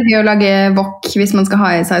synes også det gøy å lage wok hvis man skal ha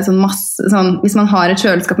i seg sånn masse, sånn, hvis man har et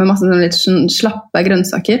kjøleskap med masse sånn litt sånn slappe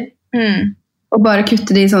grønnsaker. Og bare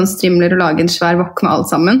kutte de i sånn strimler og lage en svær wok med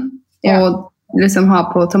alt sammen. Og liksom ha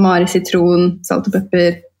på tamari, sitron, salt og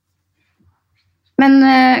pepper. Men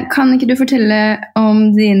kan ikke du fortelle om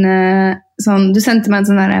dine sånn, du sendte meg en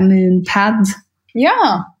sånn der moonpad. Ja.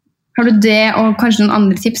 Har du det og kanskje noen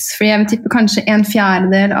andre tips? For jeg vil tippe kanskje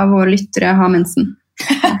 1/4 av våre lyttere har mensen.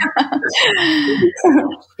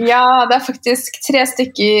 Ja, det faktisk 3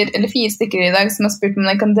 stykker, eller 4 stykker i dag som har spurt om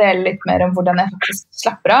jeg kan dele litt mer om hvordan jeg faktisk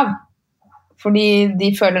slapper av. Fordi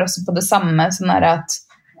de føler også på det samme, sånn at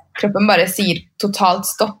kroppen bare sier totalt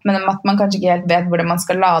stopp, men at man kanskje ikke helt vet hvordan man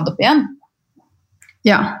skal lade opp igjen.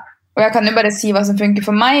 Ja. Og jeg kan jo bare si hva som funker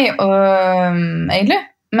for meg, egentlig.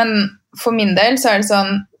 Men for min del så det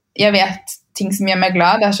sånn, jeg vet ting som gjør meg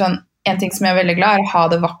glad. Det sånn, en ting som jeg veldig glad å ha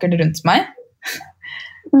det vakkert rundt meg.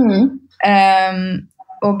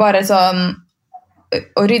 Og bare sånn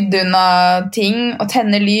å rydde unna ting, og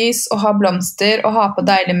tenne lys, og ha blomster, og ha på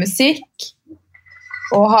deilig musikk.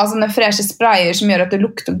 Og ha sånne freshe sprayer som gjør at det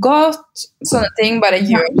lukter godt. Sånne ting bare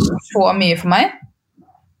gjør så mye for meg.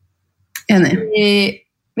 Enig.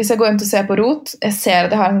 Hvis jeg går inn til å se på rot, jeg ser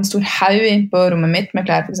at jeg har en stor haug inn på rommet mitt med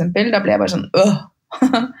klær for eksempel, da blir jeg bare sånn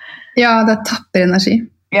Ja, det tapper energi.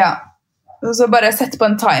 Ja, og så bare sette på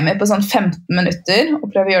en timer på sånn 15 minutter og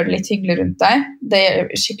prøve å gjøre det litt hyggelig rundt deg. Det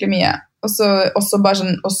gjør skikkelig mye. Og så også bare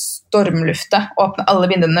sånn å stormlufte, åpne alle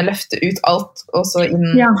vinduene, løfte ut alt, og så inn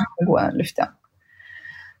med god luft igjen.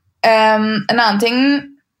 En annen ting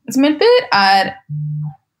som hjelper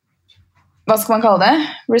hva skal man kalle det?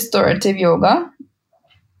 Restorative yoga.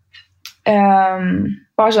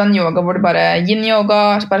 Bare sånn yoga hvor du bare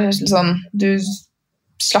yin-yoga, bare sånn, du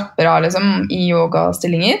slapper av liksom i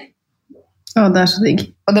yogastillinger. Det så digg.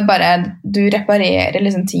 Og det bare, du reparerer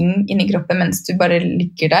liksom ting inni kroppen mens du bare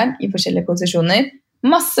ligger der i forskjellige posisjoner.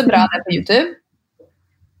 Masse bra der på YouTube.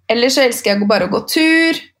 Ellers så elsker jeg bare å gå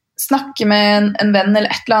tur, snakke med en venn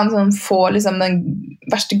eller et eller annet, sånn, få liksom den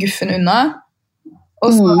verste guffen unna. Og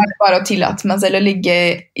så det bare å tillate meg selv å ligge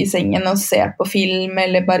i sengen og se på film,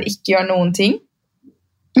 eller bare ikke gjøre noen ting.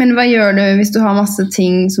 Men hva gjør du hvis du har masse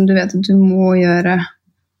ting som du vet at du må gjøre?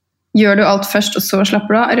 Gjør du alt først, og så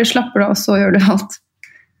slapper du av? Eller slapper du av, og så gjør du alt?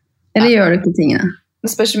 Eller gjør du ikke tingene? Det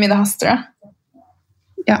spørs hvor mye det haster da.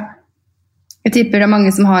 Ja. Jeg tipper det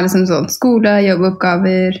mange som har liksom sånn skole,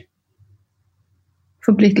 jobboppgaver,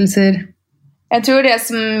 forpliktelser. Jeg tror det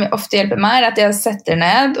som ofte hjelper meg at jeg setter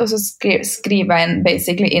ned, og så skriver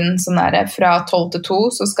jeg inn sånn der, fra 12 til 2,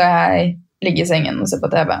 så skal jeg ligge i sengen og se på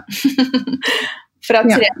TV. Fra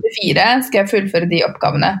 3 til 4 skal jeg fullføre de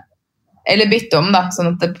oppgavene. Eller bytte om da,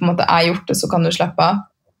 sånn at det på en måte gjort, og så kan du slappe av.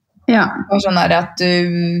 Ja. Og sånn at du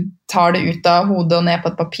tar det ut av hodet og ned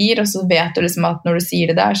på et papir, og så vet du liksom at når du sier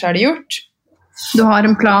det der, så det gjort. Du har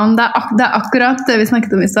en plan. Det akkurat det vi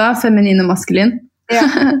snakket om i sted, feminin og maskulin. Ja.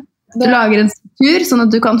 Du lager en struktur, sånn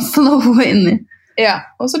at du kan flowe inni. Ja,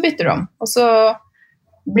 og så bytter du om. Og så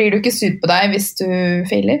blir du ikke sur på deg hvis du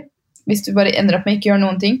feiler. Hvis du bare ender opp med ikke å gjøre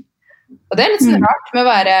noen ting. Og det litt sånn rart med å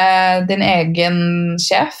være din egen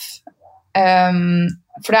sjef.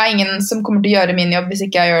 For det ingen som kommer til å gjøre min jobb hvis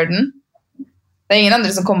ikke jeg gjør den. Det ingen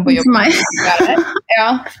andre som kommer på jobb. Ja.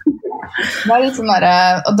 Det litt sånn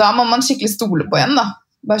der, og da må man skikkelig stole på igjen da.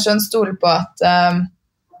 Bare sånn stole på at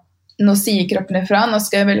nå sier kroppen ifra, nå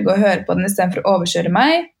skal jeg velge å høre på den i stedet for å overkjøre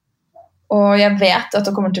meg, og jeg vet at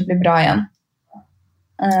det kommer til å bli bra igjen.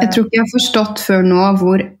 Jeg tror ikke jeg har forstått før nå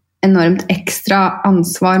hvor enormt ekstra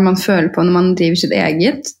ansvar man føler på når man driver sitt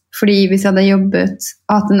eget, fordi hvis jeg hadde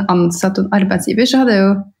hatt en ansatt og en arbeidsgiver, så hadde jeg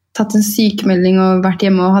jo tatt en sykemelding og vært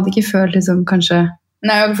hjemme og hadde ikke følt liksom kanskje...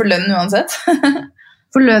 Nei, og for lønn uansett.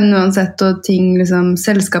 For lønn uansett, og ting liksom,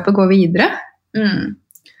 selskapet går videre.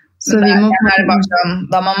 Så vi må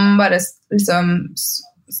da må man bare liksom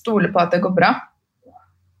stole på at det går bra.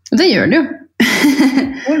 Det gjør det jo.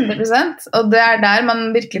 100%. Og det der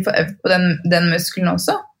man virkelig får øvd på den muskelen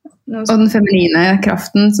også. Og den feminine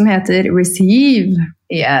kraften som heter receive.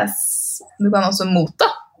 Yes. Du kan også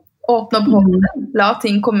motta. Åpne opp hånden. La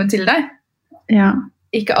ting komme til deg. Ja.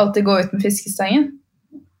 Ikke alltid gå ut med fiskestangen.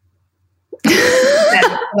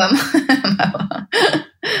 Den.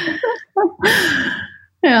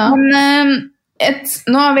 Ja. Men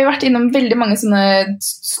nå har vi vært innom veldig mange sånne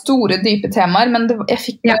store, dype temaer, men jeg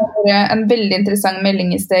fikk en veldig interessant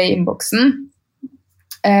melding i sted i innboksen,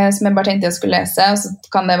 som jeg bare tenkte jeg skulle lese, og så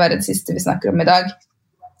kan det være det siste vi snakker om i dag.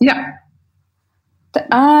 Ja. Det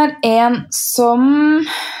en som,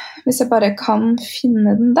 hvis jeg bare kan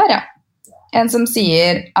finne den der, en som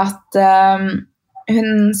sier at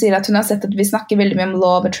hun sier at hun har sett at vi snakker veldig mye om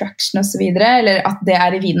law of attraction og så videre, eller at det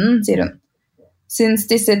i vinden, sier hun. Syns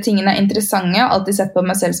disse tingene interessante, alltid sett på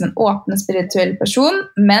meg selv som en åpen spirituell person,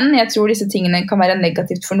 men jeg tror disse tingene kan være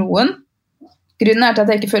negativt for noen. Grunnen til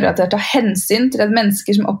at jeg ikke føler at jeg tar hensyn til at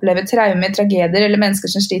mennesker som opplever traumer, tragedier, eller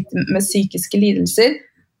mennesker som sliter med psykiske lidelser,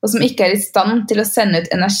 og som ikke i stand til å sende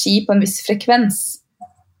ut energi på en viss frekvens.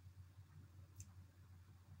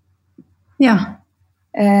 Ja.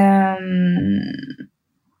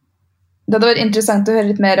 det hadde vært interessant å høre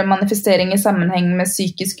litt mer om manifestering i sammenheng med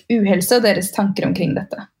psykisk uhelse og deres tanker omkring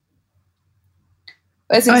dette.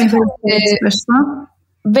 Og jeg synes det er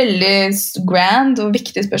veldig grand og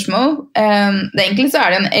viktig spørsmål. Egentlig så er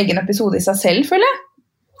det en egen episode i seg selv, føler jeg.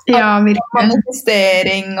 Ja, virkelig.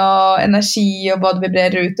 Manifestering og energi og hva det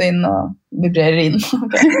vibrerer ut og inn og vibrerer inn.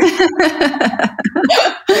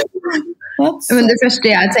 Men det første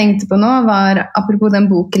jeg tenkte på nå var, apropos den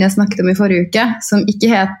boken jeg snakket om i forrige uke, som ikke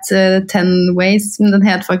het 10 Ways, men den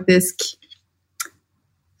het faktisk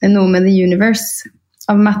noe med The Universe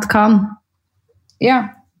av Matt Kahn. Ja.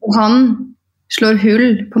 Og han slår hull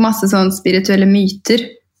på masse sånn spirituelle myter.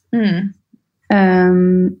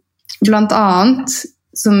 Blant annet,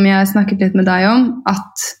 som jeg snakket litt med deg om,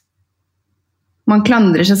 at man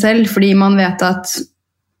klandrer seg selv fordi man vet at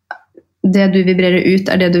det du vibrerer ut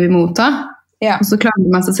er det du vil motta. Ja. Og så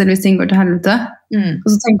klandrer man seg selv hvis ting går til helvete. Og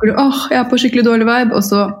så tenker du, jeg er på skikkelig dårlig vibe. Og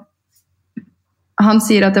så, han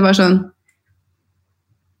sier at det var sånn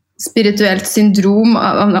spirituelt syndrom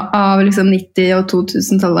av liksom 90- og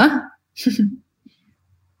 2000-tallet.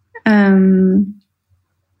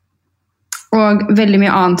 Og veldig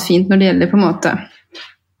mye annet fint når det gjelder på en måte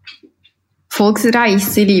folks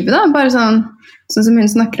reise i livet da, bare sånn som hun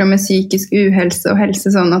snakker om med psykisk uhelse og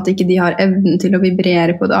helse, sånn at ikke de har evnen til å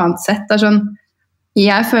vibrere på et annet sett. Det er sånn,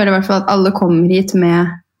 jeg føler i hvert fall at alle kommer hit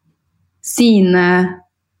med sine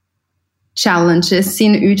challenges,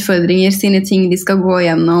 sine utfordringer, sine ting de skal gå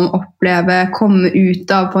gjennom, oppleve, komme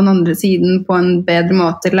ut av på den andre siden på en bedre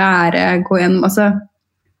måte, lære, gå gjennom, altså,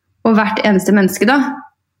 og hvert eneste menneske da,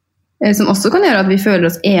 som også kan gjøre at vi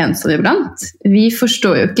føler oss ensomme iblant. Vi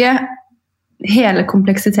forstår jo ikke hele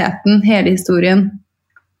kompleksiteten, hele historien,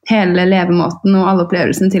 hele levemåten og alle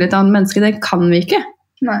opplevelsene til et annet menneske, det kan vi ikke.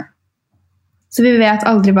 Nei. Så vi vet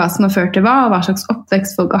aldri hva som har ført til hva slags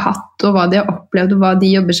oppvekst folk har hatt, og hva de har opplevd, og hva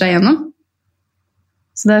de jobber seg gjennom.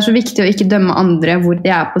 Så det er så viktig å ikke dømme andre hvor de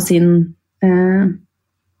er på sin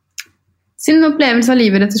opplevelse av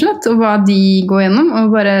livet, rett og slett, og hva de går gjennom,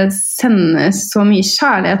 og bare sende så mye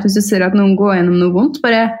kjærlighet hvis du ser at noen går gjennom noe vondt.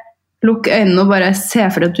 Bare lukk øynene og bare se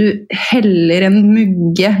for deg at du heller en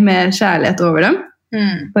mugge med kjærlighet over dem.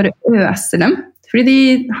 Bare øser dem. Fordi de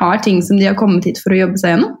har ting som de har kommet hit for å jobbe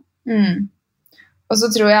seg gjennom. Og så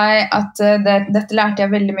tror jeg at dette lærte jeg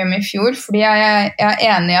veldig mye om i fjor, fordi jeg er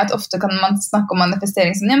enig i at ofte kan man snakke om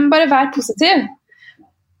manifestering sånn, men bare vær positiv.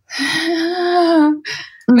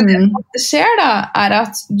 Men det som skjer da, er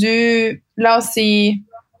at du, la oss si,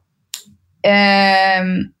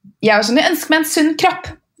 jeg var sånn, jeg ønsker meg en sunn kropp.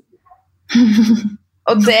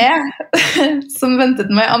 Og det som ventet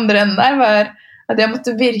meg i andre enden der var at jeg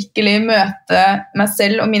måtte virkelig møte meg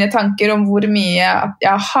selv og mine tanker om hvor mye jeg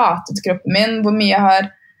har hatet kroppen min, hvor mye jeg har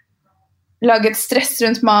laget stress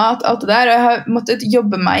rundt mat, alt det der, og jeg har måttet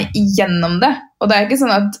jobbe meg igjennom det. Og det er ikke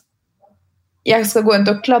sånn at jeg skal gå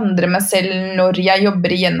rundt og klandre meg selv når jeg jobber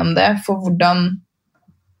igjennom det, for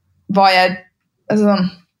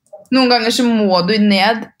noen ganger så må du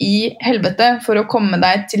ned i helvete for å komme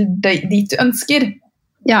deg til dit du ønsker.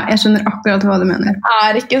 Ja, jeg skjønner akkurat hva du mener. Det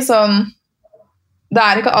er ikke sånn, det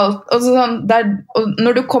er ikke alt, og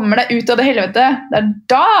når du kommer deg ut av det helvete, det er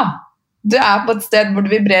da du er på et sted hvor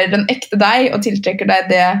du vibrerer den ekte deg og tiltrekker deg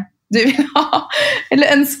det du vil ha,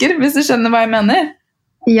 eller ønsker, hvis du skjønner hva jeg mener.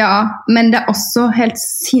 Ja, men det er også helt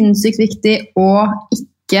sinnssykt viktig å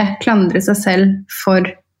ikke klandre seg selv for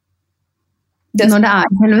når det er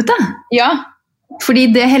helvete. Ja. Fordi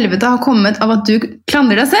det helvete har kommet av at du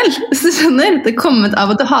klandrer deg selv, hvis du skjønner. Det har kommet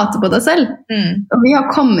av at du hater på deg selv. Og vi har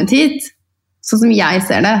kommet hit, sånn som jeg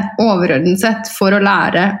ser det, overordnet sett, for å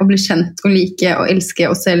lære å bli kjent og like og elske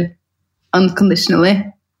oss selv unconditionally.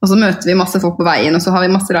 Og så møter vi masse folk på veien, og så har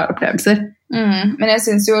vi masse rare opplevelser. Men jeg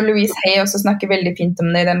synes jo Louise Hay også snakker veldig fint om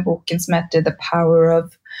det i den boken som heter The Power of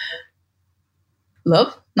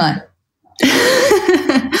Love? Nei.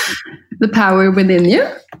 The Power Within You?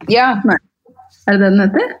 Ja. Nei. Er det den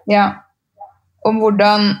heter? Ja. Om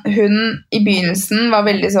hvordan hun i begynnelsen var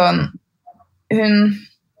veldig sånn, hun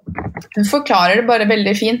forklarer det bare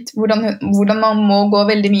veldig fint, hvordan man må gå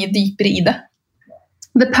veldig mye dypere i det.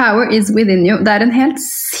 The Power is Within You. Det er en helt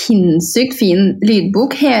sinnssykt fin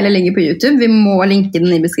lydbok. Hele ligger på YouTube. Vi må linke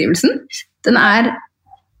den i beskrivelsen. Den er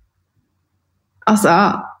altså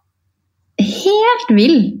helt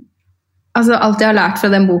vill. Altså alt jeg har lært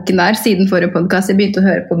fra den boken der siden forrige podcast. Jeg begynte å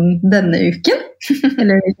høre på den denne uken.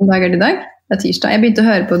 Eller hvilken dag er det i dag? Det er tirsdag. Jeg begynte å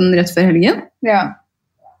høre på den rett før helgen. Ja.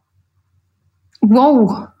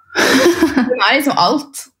 Wow! Den er liksom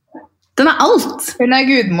alt. Den er alt! Hun er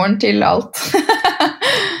gudmoren til alt.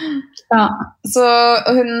 Ja. Så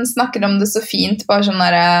hun snakker om det så fint, bare sånn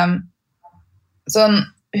der, sånn,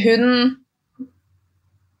 hun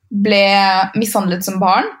ble mishandlet som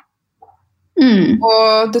barn.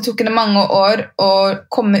 Og det tok henne mange år å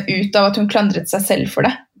komme ut av at hun klandret seg selv for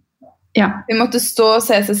det. Ja. Hun måtte stå og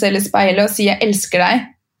se seg selv i speilet og si «jeg elsker deg».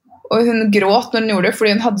 Og hun gråt når hun gjorde det,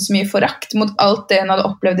 fordi hun hadde så mye forakt mot alt det hun hadde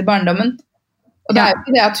opplevd i barndommen. Og det er jo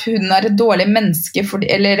ikke det at hun er et dårlig menneske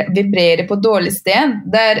eller vibrerer på et dårlig sted.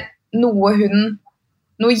 Det er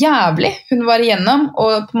noe jævlig hun var igjennom,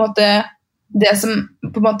 og på en måte det som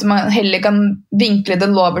på en måte man heller kan vinkle the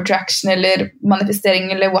law of attraction eller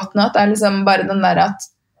manifestering eller whatnot, er liksom bare den der at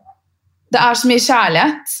det er så mye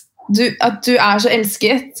kjærlighet, at du er så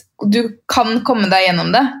elsket, du kan komme deg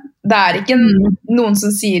gjennom det. Det er ikke noen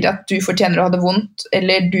som sier at du fortjener å ha det vondt,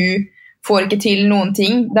 eller du får ikke til noen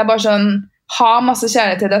ting. Det er bare sånn, ha masse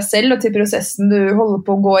kjærlighet til deg selv og til prosessen du holder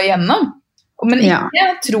på å gå igjennom. Men ikke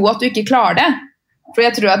tro at du ikke klarer det. For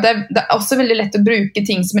jeg tror at det er også veldig lett å bruke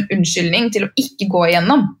ting som en unnskyldning til å ikke gå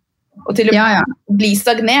igjennom. Og til å bli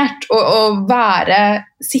stagnert og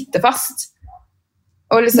sitte fast.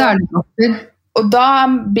 Og, liksom, og da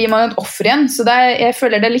blir man et offer igjen. Så jeg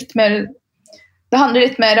føler det litt mer... Det handler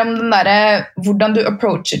litt mer om den der, hvordan du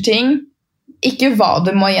approacher ting, ikke hva du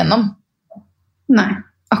må igjennom. Nei,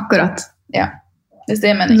 akkurat. Ja, hvis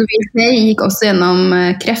det mener. Louise gikk også gjennom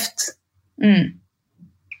kreft.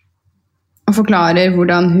 Og forklarer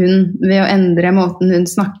hvordan hun, ved å endre måten hun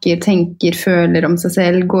snakker, tenker, føler om seg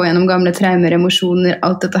selv, gå gjennom gamle traumer, emosjoner,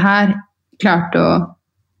 alt dette her, klarte å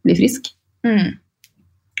bli frisk.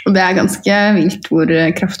 Og det er ganske vilt hvor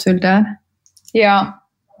kraftfullt det er. Ja.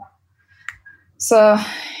 Så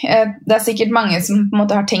det er sikkert mange som på en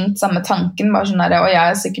måte har tenkt samme tanken, bare sånn der, og jeg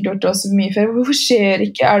har sikkert gjort det også mye før. Hvorfor skjer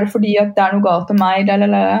ikke? Er det fordi at det er noe galt med meg?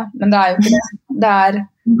 Lalalala. Men det er jo ikke det. Det er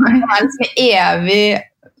liksom evig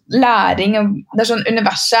læring. Det er sånn,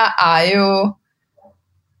 universet er jo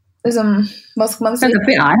liksom, hva skal man si? Det er derfor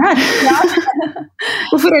vi er her. Ja.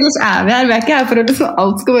 Hvorfor ellers er vi her? Vi er ikke her for at liksom,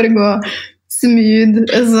 alt skal bare gå smooth.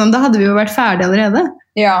 Sånn, da hadde vi jo vært ferdige allerede.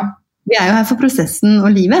 Ja. Vi er jo her for prosessen og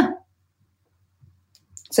livet.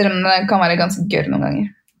 Selv om det kan være ganske gøy noen ganger.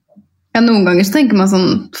 Ja, noen ganger så tenker man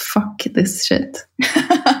sånn, fuck this shit.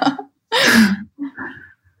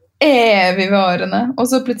 Evigvarende. Og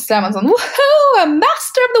så plutselig er man sånn, wow, I'm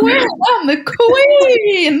master of the world, I'm the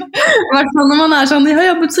queen! I hvert fall når man er sånn, jeg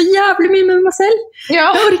har jobbet så jævlig mye med meg selv. Ja.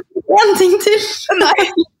 Jeg orker ikke en ting til.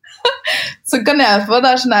 Nei. Så kan jeg få, det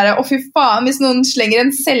er sånn her, å fy faen, hvis noen slenger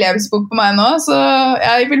en selvhjelpsbok på meg nå, så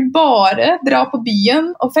jeg vil bare dra på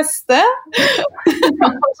byen og feste.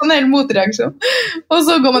 Sånn hel motreaksjon. Og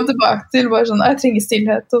så går man tilbake til bare sånn, jeg trenger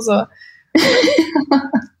stillhet, og så...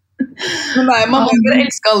 Men nei, man må bare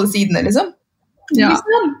elske alle sidene, liksom. Ja.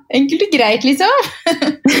 Liksom. Enkelt og greit, liksom.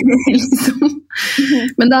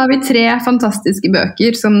 Men da har vi 3 fantastiske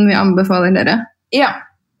bøker som vi anbefaler dere. Ja.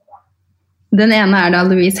 Den ene er da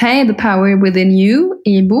Louise Hay, The Power Within You,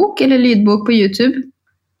 i bok eller lydbok på YouTube.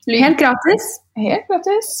 Helt gratis. Helt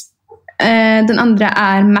gratis. Den andre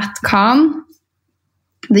er Matt Kahn,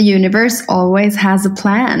 The Universe Always Has a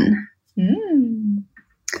Plan.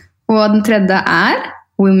 Og den tredje er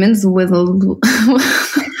Women's Wizard.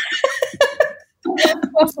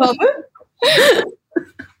 Hva sa du?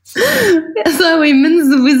 Jeg sa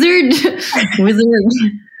Women's Wizard.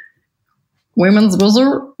 Women's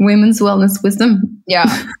Wizard, Women's Wellness Wisdom. Ja.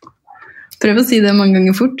 Prøv å si det mange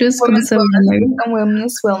ganger fort. Women's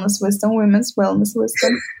Wellness Wisdom, Women's Wellness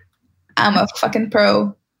Wisdom. I'm a fucking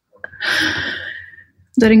pro.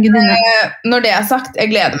 Du er en gudinne. Når det er sagt,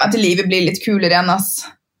 jeg gleder meg til livet blir litt kulere igjen, ass.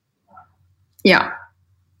 Ja.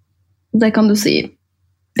 Det kan du si.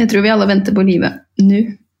 Jeg tror vi alle venter på livet nå.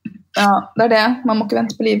 Ja, det er det. Man må ikke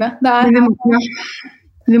vente på livet.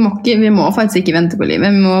 Vi må faktisk ikke vente på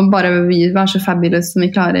livet. Vi må bare være så fabulous som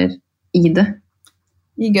vi klarer i det.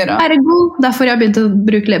 Ergo, derfor har jeg begynt å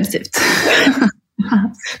bruke leppestift.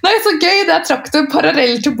 Nei, så gøy. Det trakk du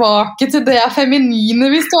parallell tilbake til det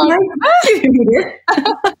feminine vi står med.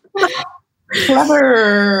 Clever.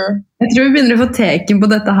 Jeg tror vi begynner å få teken på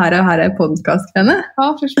dette her er podcast-greiene.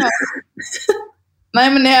 Ja, for Nei,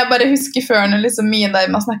 men jeg bare husker før når liksom mye der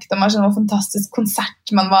man snakket om sånn fantastisk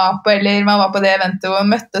konsert man var på, eller man var på det eventet og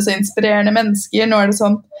møtte så inspirerende mennesker. Nå er det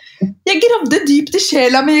sånn, jeg gravde dypt i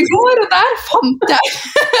sjela mi i går, og der fant jeg.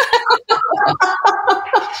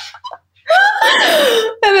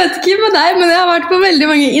 Jeg vet ikke med deg, men jeg har vært på veldig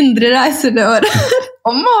mange indre reiser det året.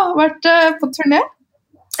 Om å ha vært på turné.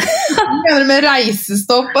 Mener du med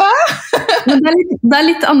reisestoppet? Men det er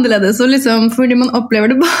litt annerledes, liksom, fordi man opplever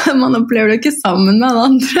det ikke sammen med alle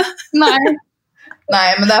andre. Nei,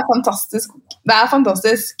 men det er fantastisk. Det er sånn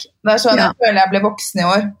jeg føler jeg ble voksen i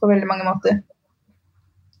år, på veldig mange måter.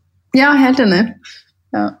 Ja, helt enig.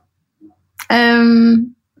 Ja.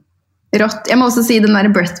 rått. Jeg må også si den der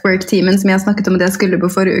breathwork-teamen som jeg snakket om at jeg skulle på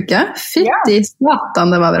forrige uke. Fytti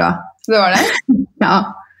satan, det var bra. Det var det? Ja.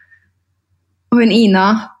 Og hun Ina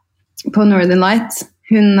på Northern Light,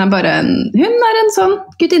 hun er en sånn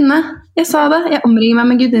gudinne. Jeg sa det, jeg omringer meg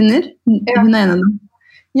med gudinner. Hun er en av dem.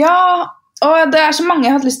 Ja, og det er så mange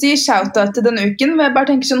jeg har hatt lyst til å gi shout-out til denne uken, men jeg bare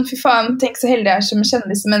tenker sånn, fy faen, tenk så heldig jeg er som kjenner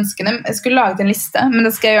disse menneskene. Jeg skulle laget en liste, men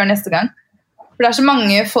det skal jeg gjøre neste gang. For det er så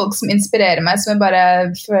mange folk som inspirerer meg, som jeg bare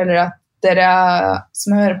føler at dere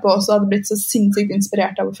som jeg hører på også hadde blitt så sinnssykt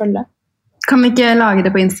inspirert av å følge. Kan vi ikke lage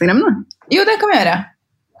det på Instagram da? Jo, det kan vi gjøre.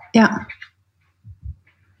 Ja.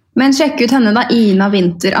 Men sjekk ut henne da, Ina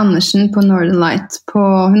Winther Andersen på Northern Light.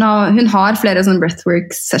 Hun har flere sånne breathwork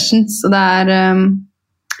sessions, og det er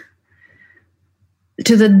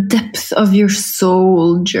to the depth of your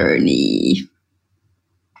soul journey.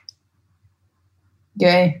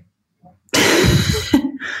 Gøy.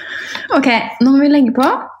 Ok, nå må vi legge på.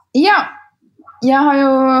 Ja, jeg har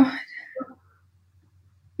jo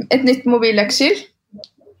et nytt mobilekskyld.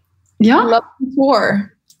 Ja. Love on Tour.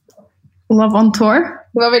 Love on Tour.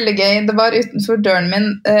 Det var veldig gøy. Det var utenfor døren min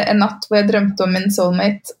en natt hvor jeg drømte om min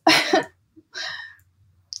soulmate.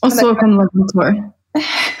 Og så kom Love on Tour.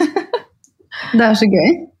 Det er så gøy.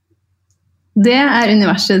 Det er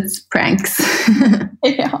universets pranks.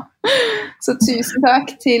 Ja. Så tusen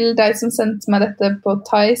takk til deg som sendte meg dette på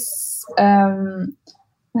Tice.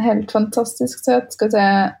 Helt fantastisk søt. Skal vi se.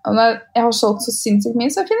 Jeg har solgt så sinnssykt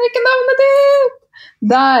mye, så jeg finner ikke navnet ditt.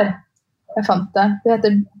 Der. Jeg fant det. Det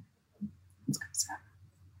heter skal vi se.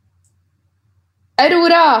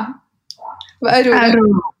 Aurora. Det var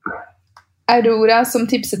Aurora som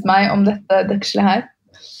tipset meg om dette dekselet her.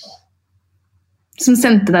 Som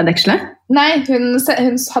sendte deg dekselet? Nei, hun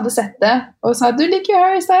hadde sett det og sa, du liker jo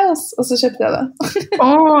Harry Styles, og så kjøpte jeg det. Det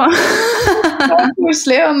var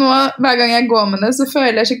koselig, og nå, hver gang jeg går med det, så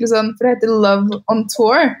føler jeg skikkelig sånn, for det heter Love on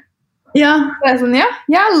Tour. Ja. Så jeg er sånn,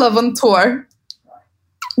 ja, Love on Tour.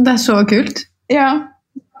 Det er så kult. Ja.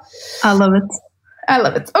 I love it. I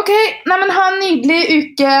love it. Ok, nei, men ha en nydelig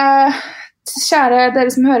uke, kjære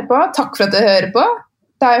dere som hører på. Takk for at dere hører på.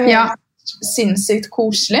 Det er jo helt sinnssykt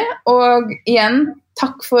koselig, og igjen,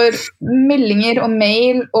 takk for meldinger og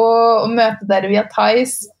mail og møte dere via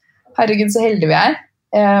Tice. Herregud, så heldige vi er.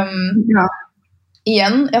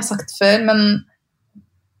 Igjen, jeg har sagt det før, men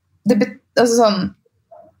altså sånn,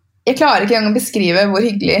 jeg klarer ikke engang å beskrive hvor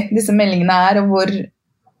hyggelig disse meldingene er, og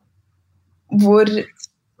hvor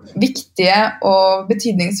viktige og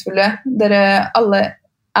betydningsfulle dere alle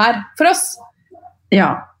er for oss. Ja,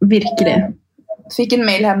 virkelig. Fikk en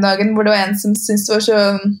mail her om dagen hvor det var en som syntes det var så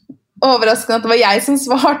overraskende at det var jeg som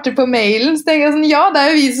svarte på mailen. Så tenkte jeg sånn, ja, det er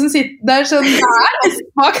jo vi som sitter der sånn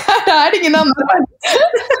det er ingen andre.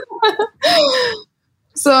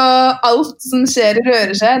 Så alt som skjer og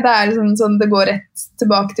rører seg, det er liksom sånn, det går rett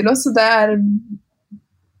tilbake til oss, og det er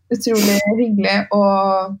utrolig hyggelig,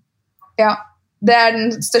 og ja, det er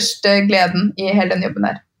den største gleden i hele den jobben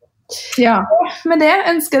her. Ja. Med det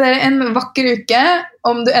ønsker jeg dere en vakker uke,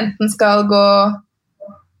 om du enten skal gå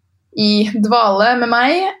i dvale med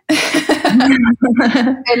meg,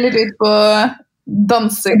 eller ut på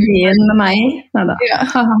dansegulvet med meg. Neida. Ja.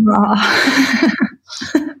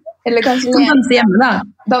 Eller kanskje danse hjemme da.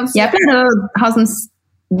 Danse. Jeg pleier å ha sånn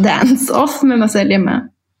dance-off med meg selv hjemme.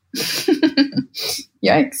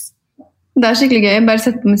 Yikes. Det er skikkelig gøy, bare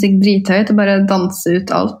sette på musikk drithøyt og bare danse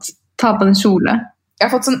ut alt. Ta på en kjole. Jeg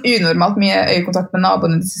har fått sånn unormalt mye øyekontakt med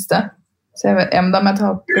naboen i det siste. Så jeg vet, ja, men da må jeg ta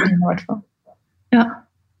opp det i hvert fall. Ja.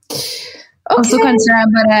 Okay. Og så kanskje jeg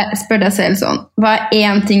bare spør deg selv sånn, hva er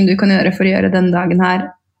en ting du kan gjøre for å gjøre denne dagen her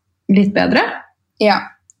litt bedre? Ja.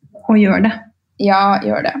 Og gjør det. Ja,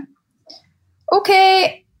 gjør det. Ok,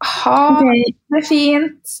 ha det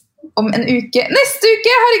fint. Om en uke, neste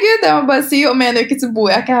uke, herregud, jeg må bare si, om en uke så bor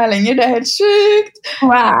jeg ikke her lenger, det er helt sykt.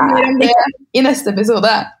 Wow. Det i neste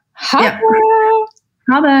episode. Ha det! Ja.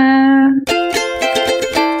 Ha det!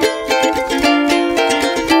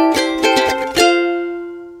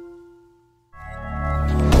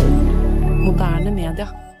 Moderne media.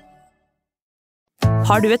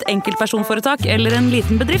 Har du et enkeltpersonforetak eller en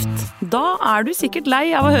liten bedrift? Da er du sikkert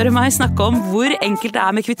lei av å høre meg snakke om hvor enkelt det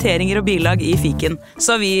er med kvitteringer og bilag i Fiken.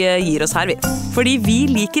 Så vi gir oss her, vi. Fordi vi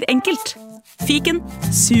liker enkelt. Fiken,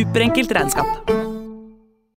 superenkelt regnskap.